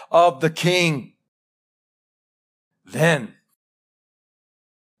hand of the king. Then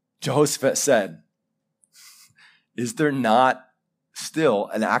Jehoshaphat said, is there not still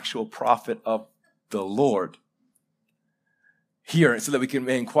an actual prophet of the Lord here so that we can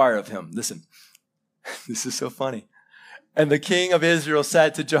inquire of him? Listen, this is so funny. And the king of Israel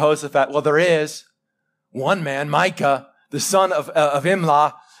said to Jehoshaphat, well, there is one man, Micah, the son of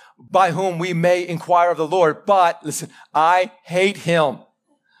Imlah, by whom we may inquire of the Lord. But listen, I hate him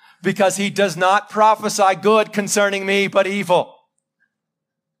because he does not prophesy good concerning me, but evil.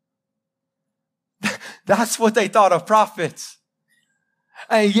 That's what they thought of prophets.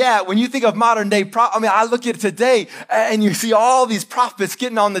 And yeah, when you think of modern day I look at it today and you see all these prophets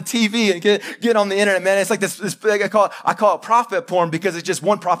getting on the TV and get on the internet, man. It's like this I call it prophet porn because it's just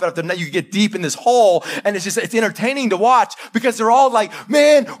one prophet after another. You get deep in this hole and it's entertaining to watch because they're all like,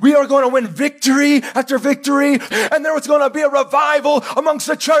 man, we are going to win victory after victory. And there was going to be a revival amongst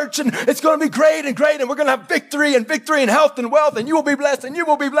the church and it's going to be great and great. And we're going to have victory and health and wealth. And you will be blessed and you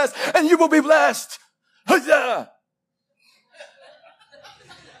will be blessed and you will be blessed. Huzzah!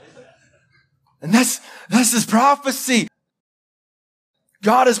 And that's this prophecy.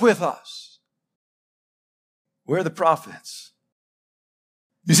 God is with us. We're the prophets.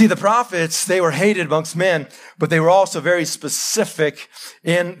 You see, the prophets, they were hated amongst men, but they were also very specific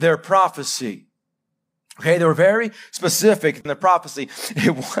in their prophecy. Okay, they were very specific in their prophecy.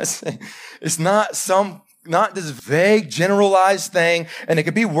 It's not this vague, generalized thing. And it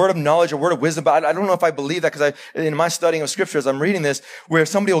could be word of knowledge or word of wisdom. But I don't know if I believe that because in my studying of scripture, as I'm reading this, where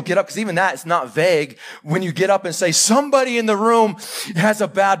somebody will get up, because even that is not vague. When you get up and say, somebody in the room has a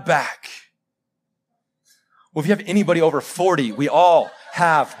bad back. Well, if you have anybody over 40, we all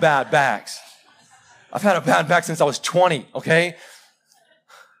have bad backs. I've had a bad back since I was 20, okay?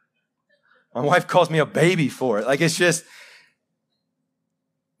 My wife calls me a baby for it. Like, it's just,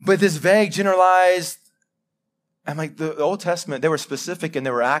 but this vague, generalized, I'm like, the Old Testament, they were specific and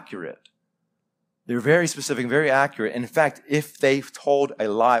they were accurate. They were very specific and very accurate. And in fact, if they told a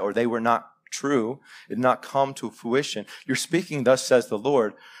lie or they were not true, it did not come to fruition, you're speaking, thus says the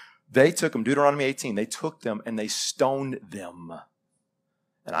Lord, they took them, Deuteronomy 18, they took them and they stoned them.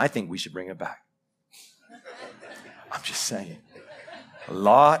 And I think we should bring it back. I'm just saying. A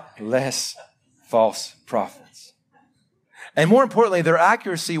lot less false prophets. And more importantly, their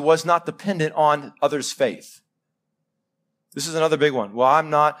accuracy was not dependent on others' faith. This is another big one.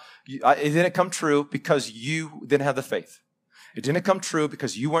 Well, it didn't come true because you didn't have the faith. It didn't come true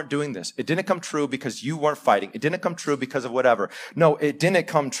because you weren't doing this. It didn't come true because you weren't fighting. It didn't come true because of whatever. No, it didn't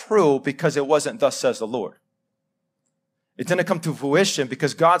come true because it wasn't thus says the Lord. It didn't come to fruition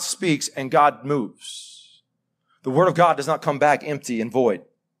because God speaks and God moves. The word of God does not come back empty and void.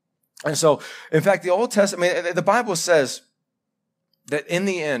 And so, in fact, the Old Testament, the Bible says that in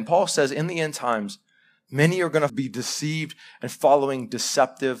the end, Paul says in the end times, many are going to be deceived and following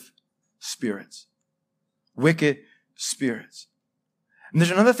deceptive spirits, wicked spirits. And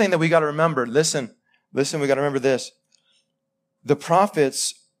there's another thing that we got to remember. Listen, we got to remember this. The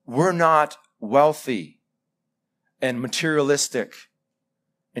prophets were not wealthy and materialistic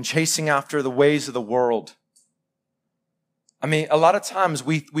and chasing after the ways of the world. I mean, a lot of times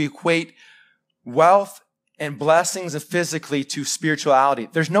we equate wealth and blessings and physically to spirituality.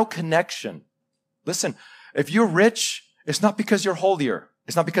 There's no connection. Listen, if you're rich, it's not because you're holier.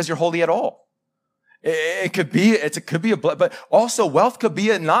 It's not because you're holy at all. It could be a, but also wealth could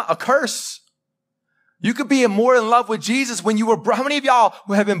be not a curse. You could be more in love with Jesus when you were, how many of y'all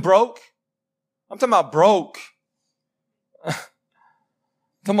who have been broke? I'm talking about broke. I'm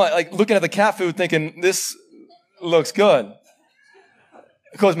talking about like looking at the cat food thinking, this looks good.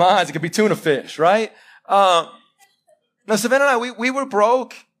 I close my eyes, it could be tuna fish, right? Now, Savannah and I, we were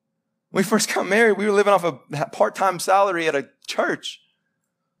broke. When we first got married, we were living off a part-time salary at a church.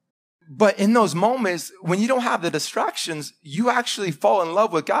 But in those moments, when you don't have the distractions, you actually fall in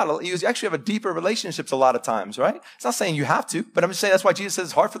love with God. You actually have a deeper relationships a lot of times, right? It's not saying you have to, but I'm just saying that's why Jesus says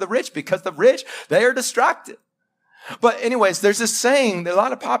it's hard for the rich, because the rich, they are distracted. But anyways, there's this saying, a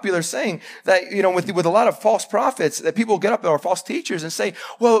lot of popular saying that, with a lot of false prophets that people get up there or false teachers and say,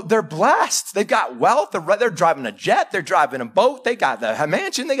 well, they're blessed. They've got wealth. They're driving a jet. They're driving a boat. They got the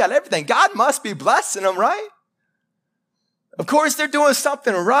mansion. They got everything. God must be blessing them, right? Of course, they're doing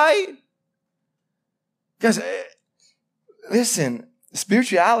something right. Because listen,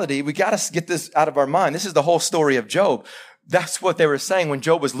 spirituality, we got to get this out of our mind. This is the whole story of Job. That's what they were saying when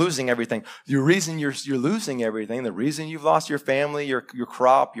Job was losing everything. The reason you're losing everything, the reason you've lost your family, your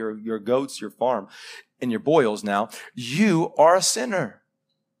crop, your goats, your farm, and your boils now, you are a sinner.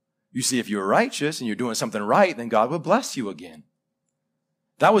 You see, if you're righteous and you're doing something right, then God will bless you again.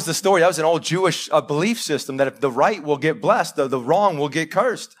 That was the story. That was an old Jewish belief system that if the right will get blessed, the wrong will get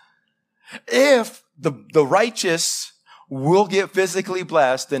cursed. If the righteous will get physically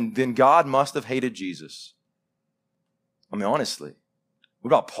blessed, then God must have hated Jesus. I mean, honestly, what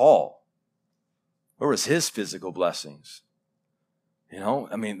about Paul? Where was his physical blessings?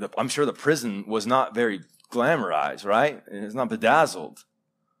 I'm sure the prison was not very glamorized, right? It's not bedazzled.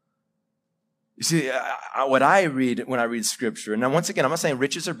 You see, what I read when I read scripture, and now once again, I'm not saying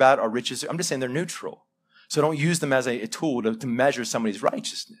riches are bad or riches, I'm just saying they're neutral. So don't use them as a tool to measure somebody's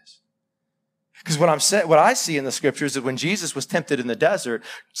righteousness. Because what I see in the scriptures is when Jesus was tempted in the desert,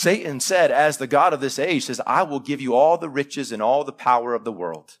 Satan said, as the God of this age, says, I will give you all the riches and all the power of the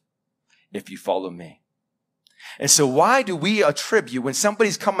world if you follow me. And so why do we attribute when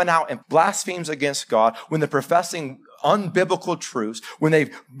somebody's coming out and blasphemes against God, when they're professing unbiblical truths, when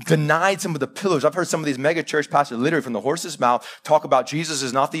they've denied some of the pillars? I've heard some of these mega church pastors literally from the horse's mouth talk about Jesus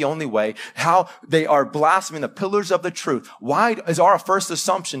is not the only way, how they are blaspheming the pillars of the truth. Why is our first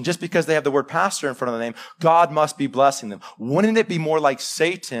assumption, just because they have the word pastor in front of the name, God must be blessing them? Wouldn't it be more like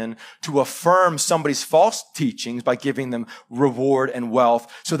Satan to affirm somebody's false teachings by giving them reward and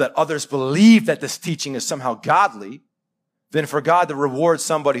wealth so that others believe that this teaching is somehow godly, than for God to reward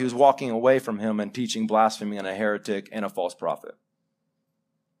somebody who's walking away from him and teaching blasphemy and a heretic and a false prophet?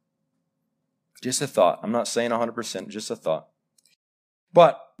 Just a thought. I'm not saying 100%, just a thought.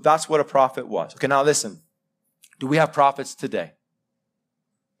 But that's what a prophet was. Okay, now listen. Do we have prophets today?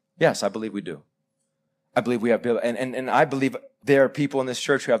 Yes, I believe we do. I believe we have, and I believe there are people in this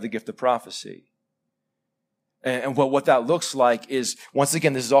church who have the gift of prophecy. And what that looks like is, once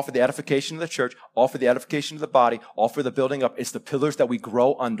again, this is all for the edification of the church, all for the edification of the body, all for the building up. It's the pillars that we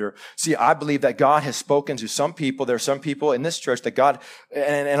grow under. See, I believe that God has spoken to some people. There are some people in this church that God,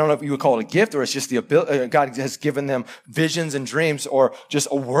 and I don't know if you would call it a gift or it's just the ability, God has given them visions and dreams or just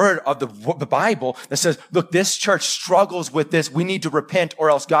a word of the Bible that says, look, this church struggles with this. We need to repent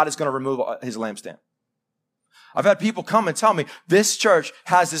or else God is going to remove his lampstand. I've had people come and tell me, this church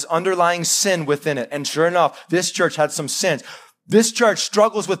has this underlying sin within it. And sure enough, this church had some sins. This church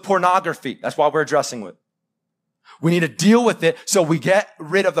struggles with pornography. That's why we're addressing it. We need to deal with it so we get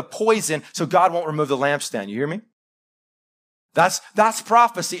rid of the poison so God won't remove the lampstand. You hear me? That's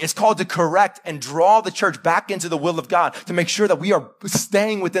prophecy. It's called to correct and draw the church back into the will of God to make sure that we are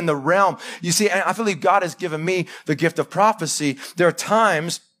staying within the realm. You see, I believe God has given me the gift of prophecy. There are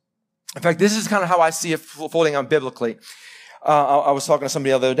times, in fact, this is kind of how I see it folding out biblically. I was talking to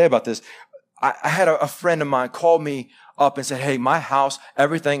somebody the other day about this. I had a friend of mine call me up and said, hey, my house,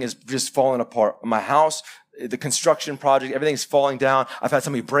 everything is just falling apart. My house, the construction project, everything's falling down. I've had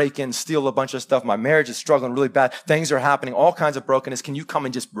somebody break in, steal a bunch of stuff. My marriage is struggling really bad. Things are happening, all kinds of brokenness. Can you come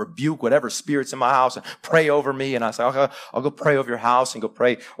and just rebuke whatever spirits in my house and pray over me? And I say, okay, I'll go pray over your house and go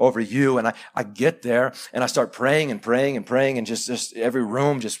pray over you. And I get there and I start praying and praying and praying and just every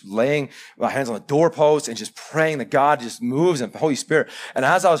room, just laying my hands on the doorpost and just praying that God just moves and the Holy Spirit. And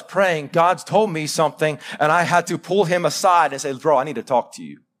as I was praying, God's told me something and I had to pull him aside and say, bro, I need to talk to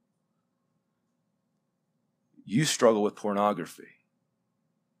you. You struggle with pornography.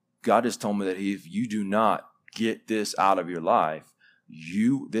 God has told me that if you do not get this out of your life,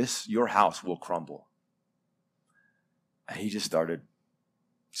 your house will crumble. And he just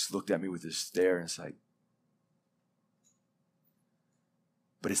looked at me with this stare and it's like,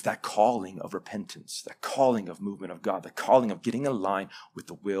 but it's that calling of repentance, that calling of movement of God, the calling of getting in line with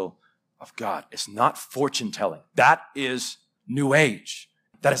the will of God. It's not fortune telling. That is New Age.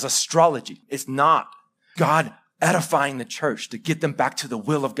 That is astrology. It's not. God edifying the church to get them back to the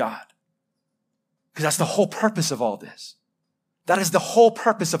will of God. Because that's the whole purpose of all this. That is the whole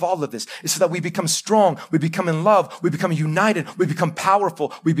purpose of all of this, is so that we become strong, we become in love, we become united, we become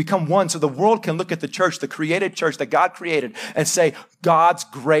powerful, we become one, so the world can look at the church, the created church that God created, and say, God's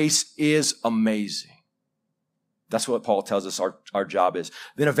grace is amazing. That's what Paul tells us our job is.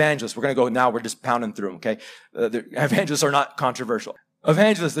 Then evangelists, we're going to go now, we're just pounding through them, okay? The evangelists are not controversial.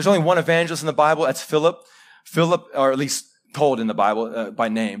 Evangelists, there's only one evangelist in the Bible, that's Philip. Philip, or at least told in the Bible by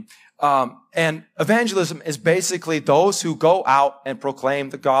name. And evangelism is basically those who go out and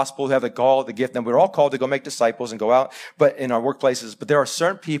proclaim the gospel, who have the call, the gift, and we're all called to go make disciples and go out, but in our workplaces. But there are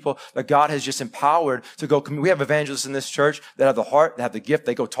certain people that God has just empowered to go. We have evangelists in this church that have the heart, that have the gift.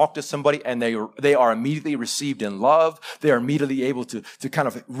 They go talk to somebody and they are immediately received in love. They are immediately able to kind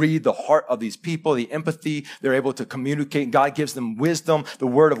of read the heart of these people, the empathy. They're able to communicate. God gives them wisdom, the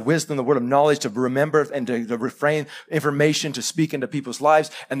word of knowledge to remember and to refrain information to speak into people's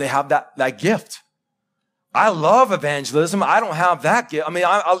lives. And they have that gift. I love evangelism. I don't have that gift. I mean,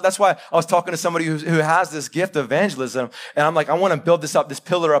 that's why I was talking to somebody who has this gift of evangelism. And I'm like, I want to build this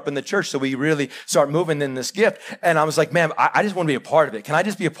pillar up in the church so we really start moving in this gift. And I was like, man, I just want to be a part of it. Can I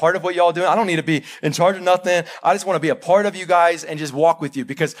just be a part of what y'all doing? I don't need to be in charge of nothing. I just want to be a part of you guys and just walk with you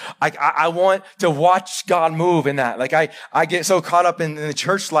because I want to watch God move in that. Like I get so caught up in the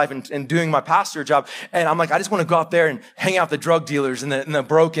church life and doing my pastor job. And I'm like, I just want to go out there and hang out with the drug dealers and the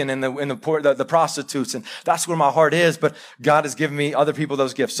broken and the poor, the prostitutes. And that's where my heart is, but God has given me other people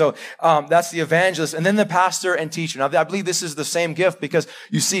those gifts. So that's the evangelist. And then the pastor and teacher. Now, I believe this is the same gift because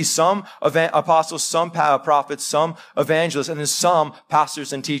you see some apostles, some prophets, some evangelists, and then some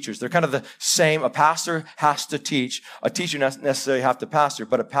pastors and teachers. They're kind of the same. A pastor has to teach. A teacher doesn't necessarily have to pastor,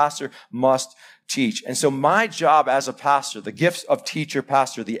 but a pastor must teach. And so my job as a pastor, the gifts of teacher,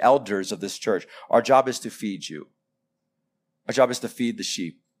 pastor, the elders of this church, our job is to feed you. Our job is to feed the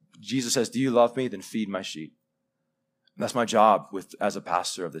sheep. Jesus says, do you love me? Then feed my sheep. And that's my job as a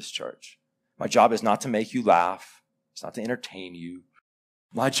pastor of this church. My job is not to make you laugh. It's not to entertain you.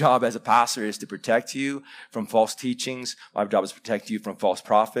 My job as a pastor is to protect you from false teachings. My job is to protect you from false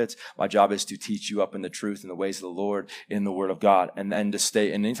prophets. My job is to teach you up in the truth and the ways of the Lord in the word of God. And then to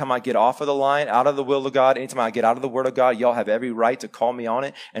stay. And anytime I get off of the line, out of the will of God, anytime I get out of the word of God, y'all have every right to call me on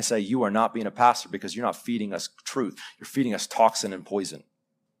it and say, you are not being a pastor because you're not feeding us truth. You're feeding us toxin and poison.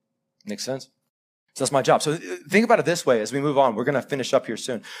 Make sense? So that's my job. So think about it this way as we move on. We're going to finish up here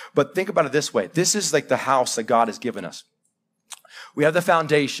soon. But think about it this way. This is like the house that God has given us. We have the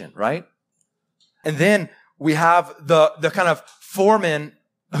foundation, right? And then we have the kind of foreman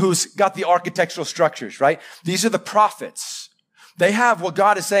who's got the architectural structures, right? These are the prophets. They have what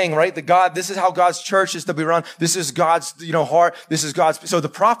God is saying, right? This is how God's church is to be run. This is God's, heart. This is God's. So the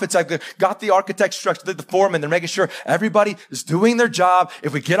prophets have got the architect structure, the foreman. They're making sure everybody is doing their job.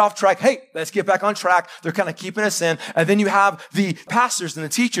 If we get off track, hey, let's get back on track. They're kind of keeping us in. And then you have the pastors and the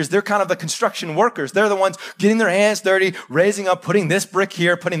teachers. They're kind of the construction workers. They're the ones getting their hands dirty, raising up, putting this brick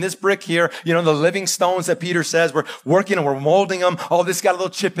here, putting this brick here. The living stones that Peter says, we're working and we're molding them. Oh, this got a little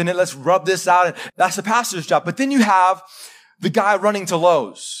chip in it. Let's rub this out. And that's the pastor's job. But then you have the guy running to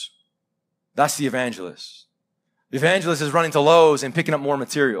Lowe's. That's the evangelist. The evangelist is running to Lowe's and picking up more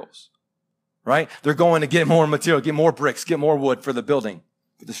materials, right? They're going to get more material, get more bricks, get more wood for the building,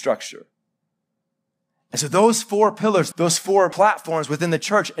 for the structure. And so those 4 pillars, those 4 platforms within the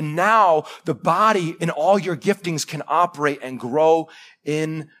church, and now the body in all your giftings can operate and grow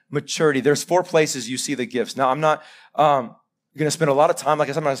in maturity. There's 4 places you see the gifts. Now, I'm not going to spend a lot of time. Like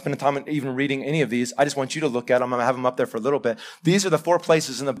I said, I'm not going to spend time even reading any of these. I just want you to look at them. I'm going to have them up there for a little bit. These are the 4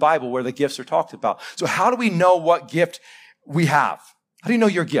 places in the Bible where the gifts are talked about. So how do we know what gift we have? How do you know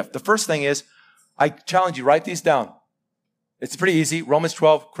your gift? The first thing is, I challenge you, write these down. It's pretty easy. Romans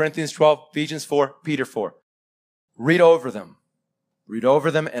 12, Corinthians 12, Ephesians 4, Peter 4. Read over them. Read over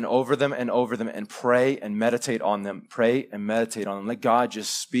them and over them and over them and pray and meditate on them. Pray and meditate on them. Let God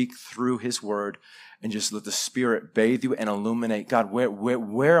just speak through his word and just let the Spirit bathe you and illuminate. God,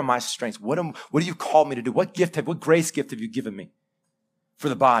 where are my strengths? What do you call me to do? What grace gift have you given me for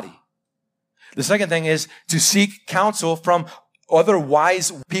the body? The second thing is to seek counsel from other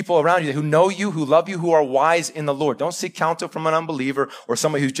wise people around you who know you, who love you, who are wise in the Lord. Don't seek counsel from an unbeliever or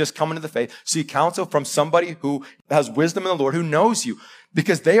somebody who's just coming to the faith. Seek counsel from somebody who has wisdom in the Lord, who knows you,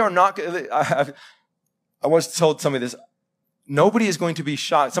 because they are not. I once told somebody this. Nobody is going to be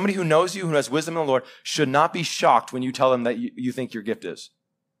shocked. Somebody who knows you, who has wisdom in the Lord, should not be shocked when you tell them that you think your gift is.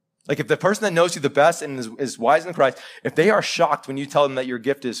 Like if the person that knows you the best and is wise in Christ, if they are shocked when you tell them that your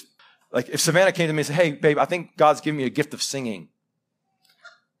gift is, like if Savannah came to me and said, hey, babe, I think God's given me a gift of singing.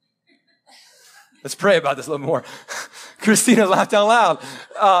 Let's pray about this a little more. Christina laughed out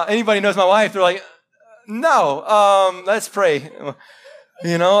loud. Anybody knows my wife, they're like, no, let's pray.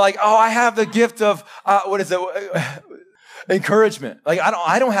 I have the gift of, encouragement. Like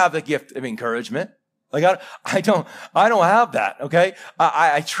I don't have the gift of encouragement. Like I don't have that. Okay.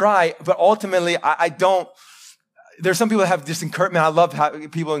 I try, but ultimately I don't, there's some people that have just encouragement. I love how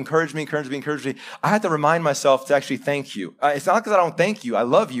people encourage me. I have to remind myself to actually thank you. It's not because I don't thank you. I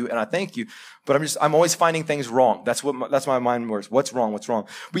love you and I thank you, but I'm always finding things wrong. That's my mind works. What's wrong? But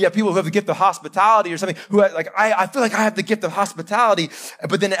you have people who have the gift of hospitality or something who I feel like I have the gift of hospitality,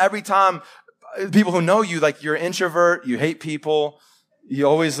 but then every time people who know you, like you're an introvert, you hate people, you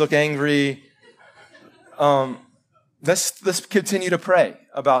always look angry. Let's continue to pray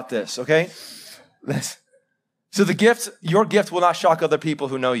about this, okay? So your gift will not shock other people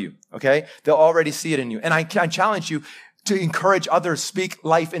who know you, okay? They'll already see it in you. And I challenge you to encourage others, speak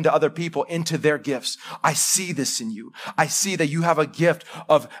life into other people, into their gifts. I see this in you. I see that you have a gift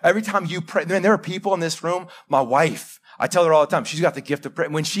of every time you pray. Man, there are people in this room, my wife, I tell her all the time, she's got the gift of prayer.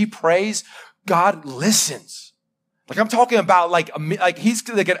 When she prays, God listens. Like I'm talking about like he's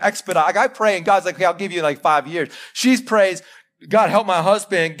like an expedite. Like I pray and God's like, okay, I'll give you like 5 years. She's prays, God help my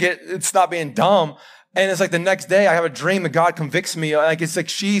husband stop being dumb. And it's like the next day I have a dream that God convicts me. Like it's like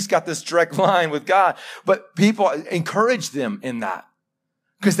she's got this direct line with God. But people encourage them in that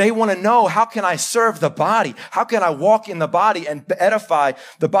because they want to know, how can I serve the body? How can I walk in the body and edify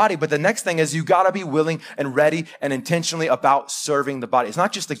the body? But the next thing is you got to be willing and ready and intentionally about serving the body. It's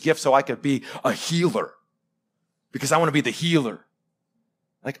not just a gift so I could be a healer because I want to be the healer.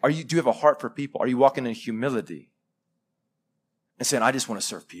 Like, do you have a heart for people? Are you walking in humility and saying, I just want to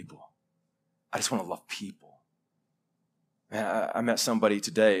serve people? I just want to love people. Man, I met somebody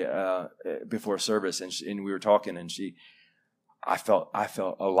today before service, and we were talking, and I felt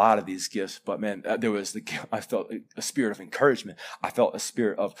a lot of these gifts, but man, I felt a spirit of encouragement. I felt a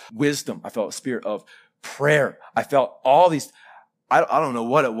spirit of wisdom. I felt a spirit of prayer. I felt all these. I don't know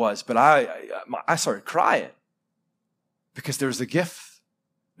what it was, but I started crying because there's a gift.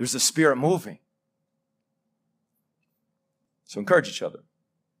 There's a spirit moving. So encourage each other.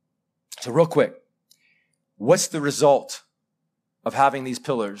 So real quick, what's the result of having these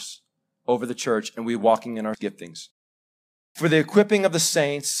pillars over the church and we walking in our giftings? For the equipping of the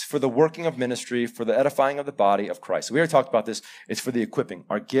saints, for the working of ministry, for the edifying of the body of Christ. So we already talked about this. It's for the equipping.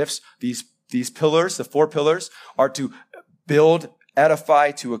 Our gifts, these pillars, the 4 pillars, are to build,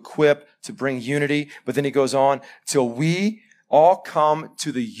 edify, to equip, to bring unity. But then he goes on, till we all come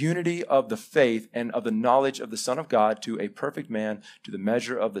to the unity of the faith and of the knowledge of the Son of God, to a perfect man, to the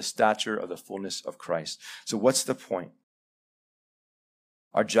measure of the stature of the fullness of Christ. So what's the point?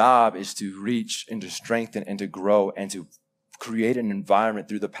 Our job is to reach and to strengthen and to grow and to create an environment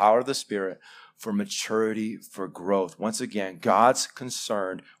through the power of the Spirit for maturity, for growth. Once again, God's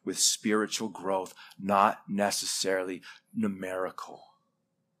concerned with spiritual growth, not necessarily numerical.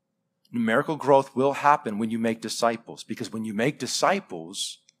 Numerical growth will happen when you make disciples, because when you make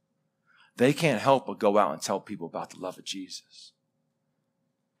disciples, they can't help but go out and tell people about the love of Jesus.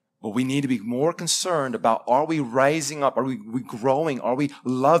 But we need to be more concerned about, are we rising up? Are we growing? Are we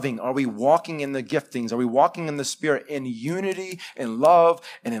loving? Are we walking in the giftings? Are we walking in the Spirit in unity, in love,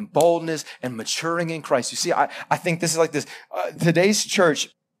 and in boldness, and maturing in Christ? You see, I think this is like this. Today's church,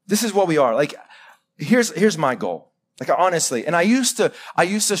 this is what we are. Like, here's my goal. Like honestly, and I used to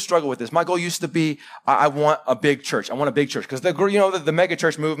struggle with this. My goal used to be, I want a big church. I want a big church because the mega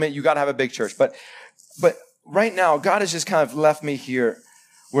church movement, you got to have a big church. But right now, God has just kind of left me here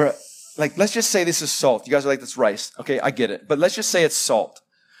where, like, let's just say this is salt. You guys are like, that's rice. Okay, I get it. But let's just say it's salt.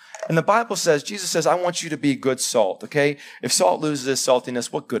 And the Bible says, Jesus says, I want you to be good salt, okay? If salt loses its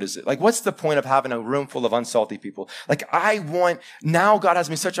saltiness, what good is it? Like, what's the point of having a room full of unsalty people? Like, now God has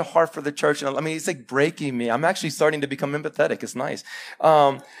me such a heart for the church. And I mean, it's like breaking me. I'm actually starting to become empathetic. It's nice.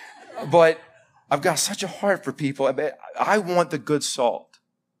 But I've got such a heart for people. I want the good salt.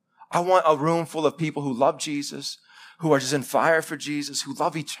 I want a room full of people who love Jesus, who are just in fire for Jesus, who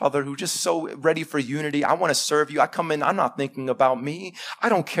love each other, who are just so ready for unity. I want to serve you. I come in, I'm not thinking about me. I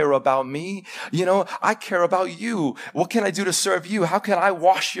don't care about me. I care about you. What can I do to serve you? How can I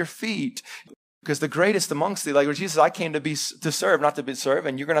wash your feet? Because the greatest amongst thee, like Jesus, I came to serve, not to be served,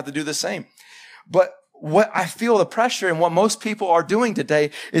 and you're going to have to do the same. But what I feel the pressure and what most people are doing today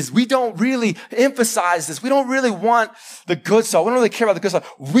is we don't really emphasize this. We don't really want the good salt. We don't really care about the good salt.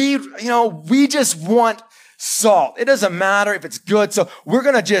 We just want salt. It doesn't matter if it's good. So we're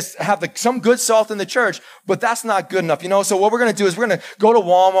going to just have some good salt in the church, but that's not good enough, So what we're going to do is we're going to go to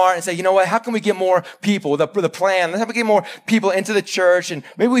Walmart and say, you know what? How can we get more people? The plan. How can we get more people into the church? And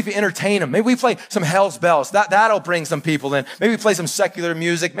maybe we entertain them. Maybe we play some Hell's Bells. That'll bring some people in. Maybe we play some secular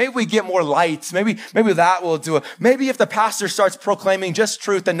music. Maybe we get more lights. Maybe that will do it. Maybe if the pastor starts proclaiming just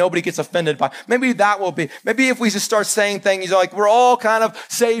truth that nobody gets offended by, maybe that will be. Maybe if we just start saying things like we're all kind of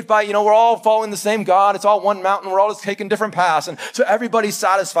saved by, we're all following the same God. It's all one one mountain. We're all just taking different paths. And so everybody's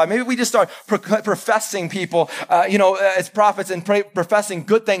satisfied. Maybe we just start professing people, as prophets and professing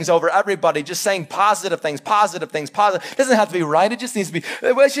good things over everybody, just saying positive things. It doesn't have to be right. It just needs to be.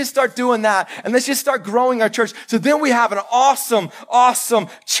 Let's just start doing that. And let's just start growing our church. So then we have an awesome, awesome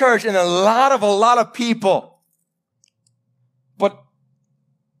church and a lot of people. But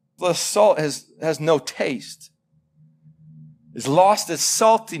the salt has no taste. It's lost its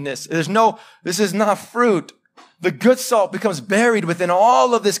saltiness. This is not fruit. The good salt becomes buried within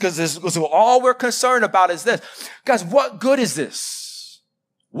all of this because all we're concerned about is this. Guys, what good is this?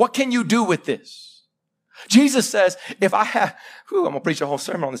 What can you do with this? Jesus says, I'm going to preach a whole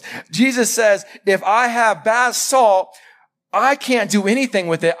sermon on this. Jesus says, if I have bad salt, I can't do anything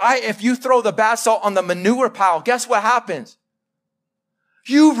with it. If you throw the bad salt on the manure pile, guess what happens?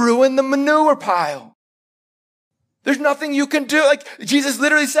 You ruin the manure pile. There's nothing you can do. Like Jesus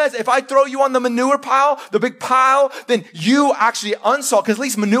literally says, if I throw you on the manure pile, the big pile, then you actually unsalt, because at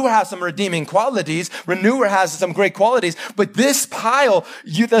least manure has some redeeming qualities. Manure has some great qualities, but this pile,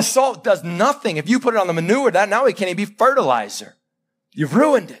 the salt does nothing. If you put it on the manure, now it can't even be fertilizer. You've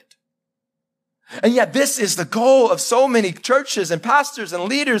ruined it. And yet this is the goal of so many churches and pastors and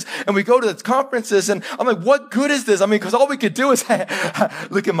leaders. And we go to the conferences and I'm like, what good is this? I mean, because all we could do is, hey,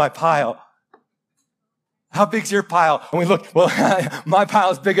 look at my pile. How big's your pile? And we look, well, my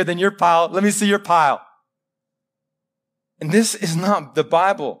pile is bigger than your pile. Let me see your pile. And this is not the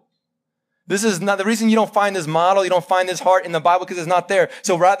Bible. This is not the reason you don't find this model, you don't find this heart in the Bible, because it's not there.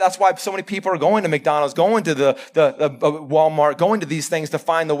 So that's why so many people are going to McDonald's, going to the Walmart, going to these things to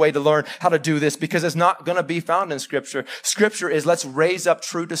find the way to learn how to do this, because it's not going to be found in Scripture. Scripture is let's raise up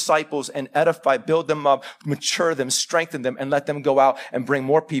true disciples and edify, build them up, mature them, strengthen them, and let them go out and bring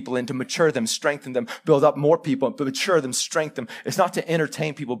more people in to mature them, strengthen them, build up more people, mature them, strengthen them. It's not to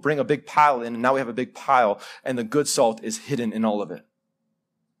entertain people, bring a big pile in, and now we have a big pile, and the good salt is hidden in all of it.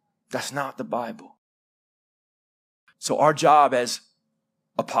 That's not the Bible. So our job as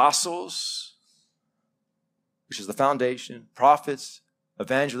apostles, which is the foundation, prophets,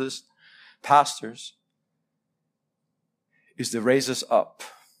 evangelists, pastors, is to raise us up.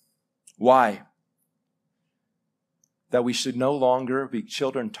 Why? That we should no longer be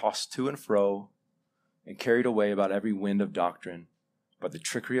children tossed to and fro and carried away about every wind of doctrine, by the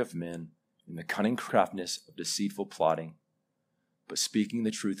trickery of men and the cunning craftiness of deceitful plotting, but speaking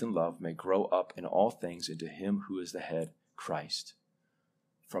the truth in love may grow up in all things into him who is the head, Christ,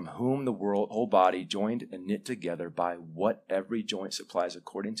 from whom the whole body, joined and knit together by what every joint supplies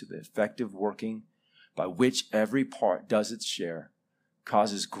according to the effective working by which every part does its share,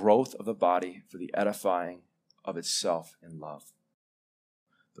 causes growth of the body for the edifying of itself in love.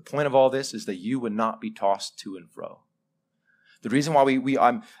 The point of all this is that you would not be tossed to and fro. The reason why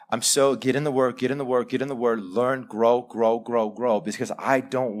I'm so get in the word, learn, grow, because I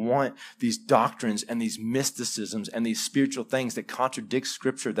don't want these doctrines and these mysticisms and these spiritual things that contradict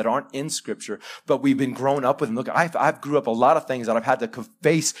Scripture, that aren't in Scripture, but we've been grown up with them. Look, I've grew up a lot of things that I've had to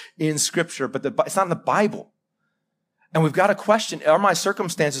face in Scripture, but it's not in the Bible. And we've got to question, are my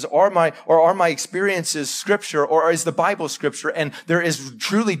circumstances, are my experiences Scripture, or is the Bible Scripture? And there is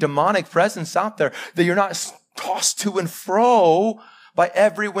truly demonic presence out there that you're not tossed to and fro by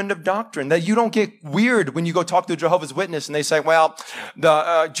every wind of doctrine, that you don't get weird when you go talk to a Jehovah's Witness and they say, well,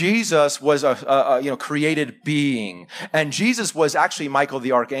 Jesus was a created being, and Jesus was actually Michael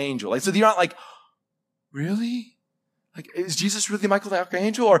the Archangel. And so you're not like, really? Like, is Jesus really Michael the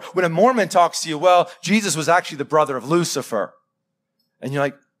Archangel? Or when a Mormon talks to you, well, Jesus was actually the brother of Lucifer. And you're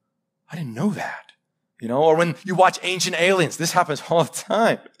like, I didn't know that. Or when you watch Ancient Aliens, this happens all the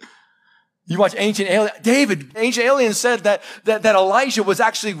time. You watch Ancient Aliens. Ancient Aliens said that Elijah was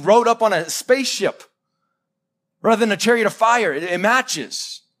actually rode up on a spaceship rather than a chariot of fire. It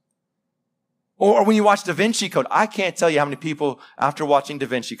matches. Or when you watch Da Vinci Code, I can't tell you how many people after watching Da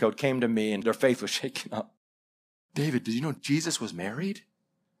Vinci Code came to me and their faith was shaken up. David, did you know Jesus was married?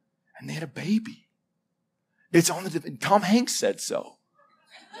 And they had a baby. It's on Tom Hanks said so.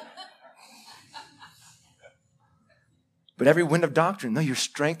 But every wind of doctrine, no, you're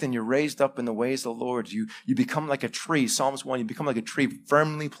strengthened, you're raised up in the ways of the Lord. You become like a tree. Psalms 1, you become like a tree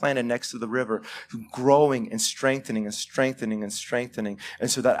firmly planted next to the river, growing and strengthening and strengthening and strengthening. And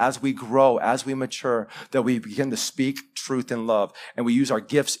so that as we grow, as we mature, that we begin to speak truth and love. And we use our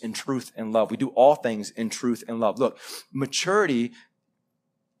gifts in truth and love. We do all things in truth and love. Look, maturity,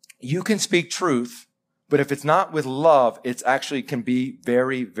 you can speak truth, but if it's not with love, it actually can be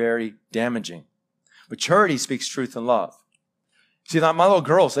very, very damaging. Maturity speaks truth and love. See, my little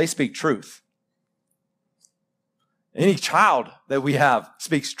girls, they speak truth. Any child that we have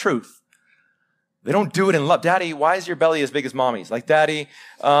speaks truth. They don't do it in love. Daddy, why is your belly as big as mommy's? Like, Daddy,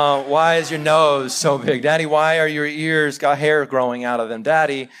 why is your nose so big? Daddy, why are your ears got hair growing out of them?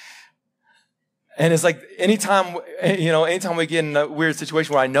 Daddy. And it's like anytime we get in a weird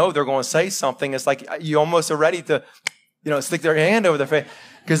situation where I know they're going to say something, it's like you almost are ready to, stick their hand over their face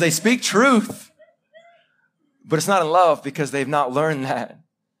because they speak truth, but it's not in love because they've not learned that.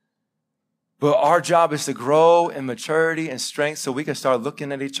 But our job is to grow in maturity and strength so we can start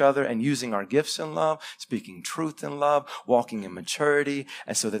looking at each other and using our gifts in love, speaking truth in love, walking in maturity,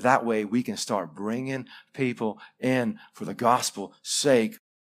 and so that way we can start bringing people in for the gospel's sake.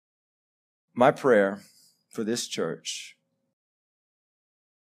 My prayer for this church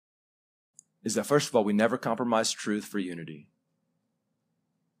is that, first of all, we never compromise truth for unity.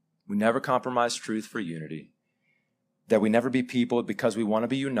 We never compromise truth for unity. That we never be people because we want to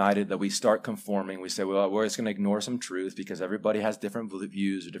be united, that we start conforming. We say, well, we're just going to ignore some truth because everybody has different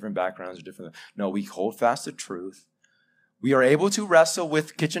views or different backgrounds or different. No, we hold fast to truth. We are able to wrestle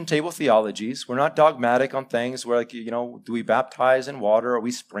with kitchen table theologies. We're not dogmatic on things. We're like, do we baptize in water or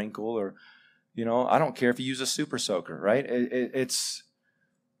we sprinkle or, I don't care if you use a super soaker, right? It's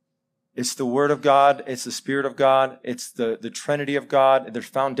the Word of God. It's the Spirit of God. It's the Trinity of God. There's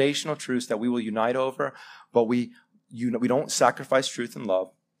foundational truths that we will unite over, but we don't sacrifice truth and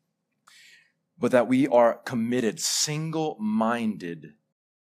love, but that we are committed, single-minded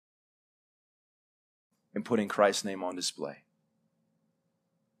in putting Christ's name on display.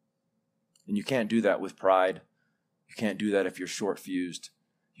 And you can't do that with pride. You can't do that if you're short-fused.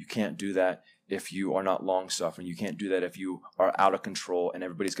 You can't do that if you are not long-suffering. You can't do that if you are out of control and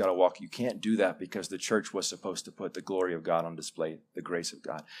everybody's got to walk. You can't do that because the church was supposed to put the glory of God on display, the grace of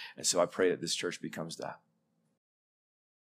God. And so I pray that this church becomes that.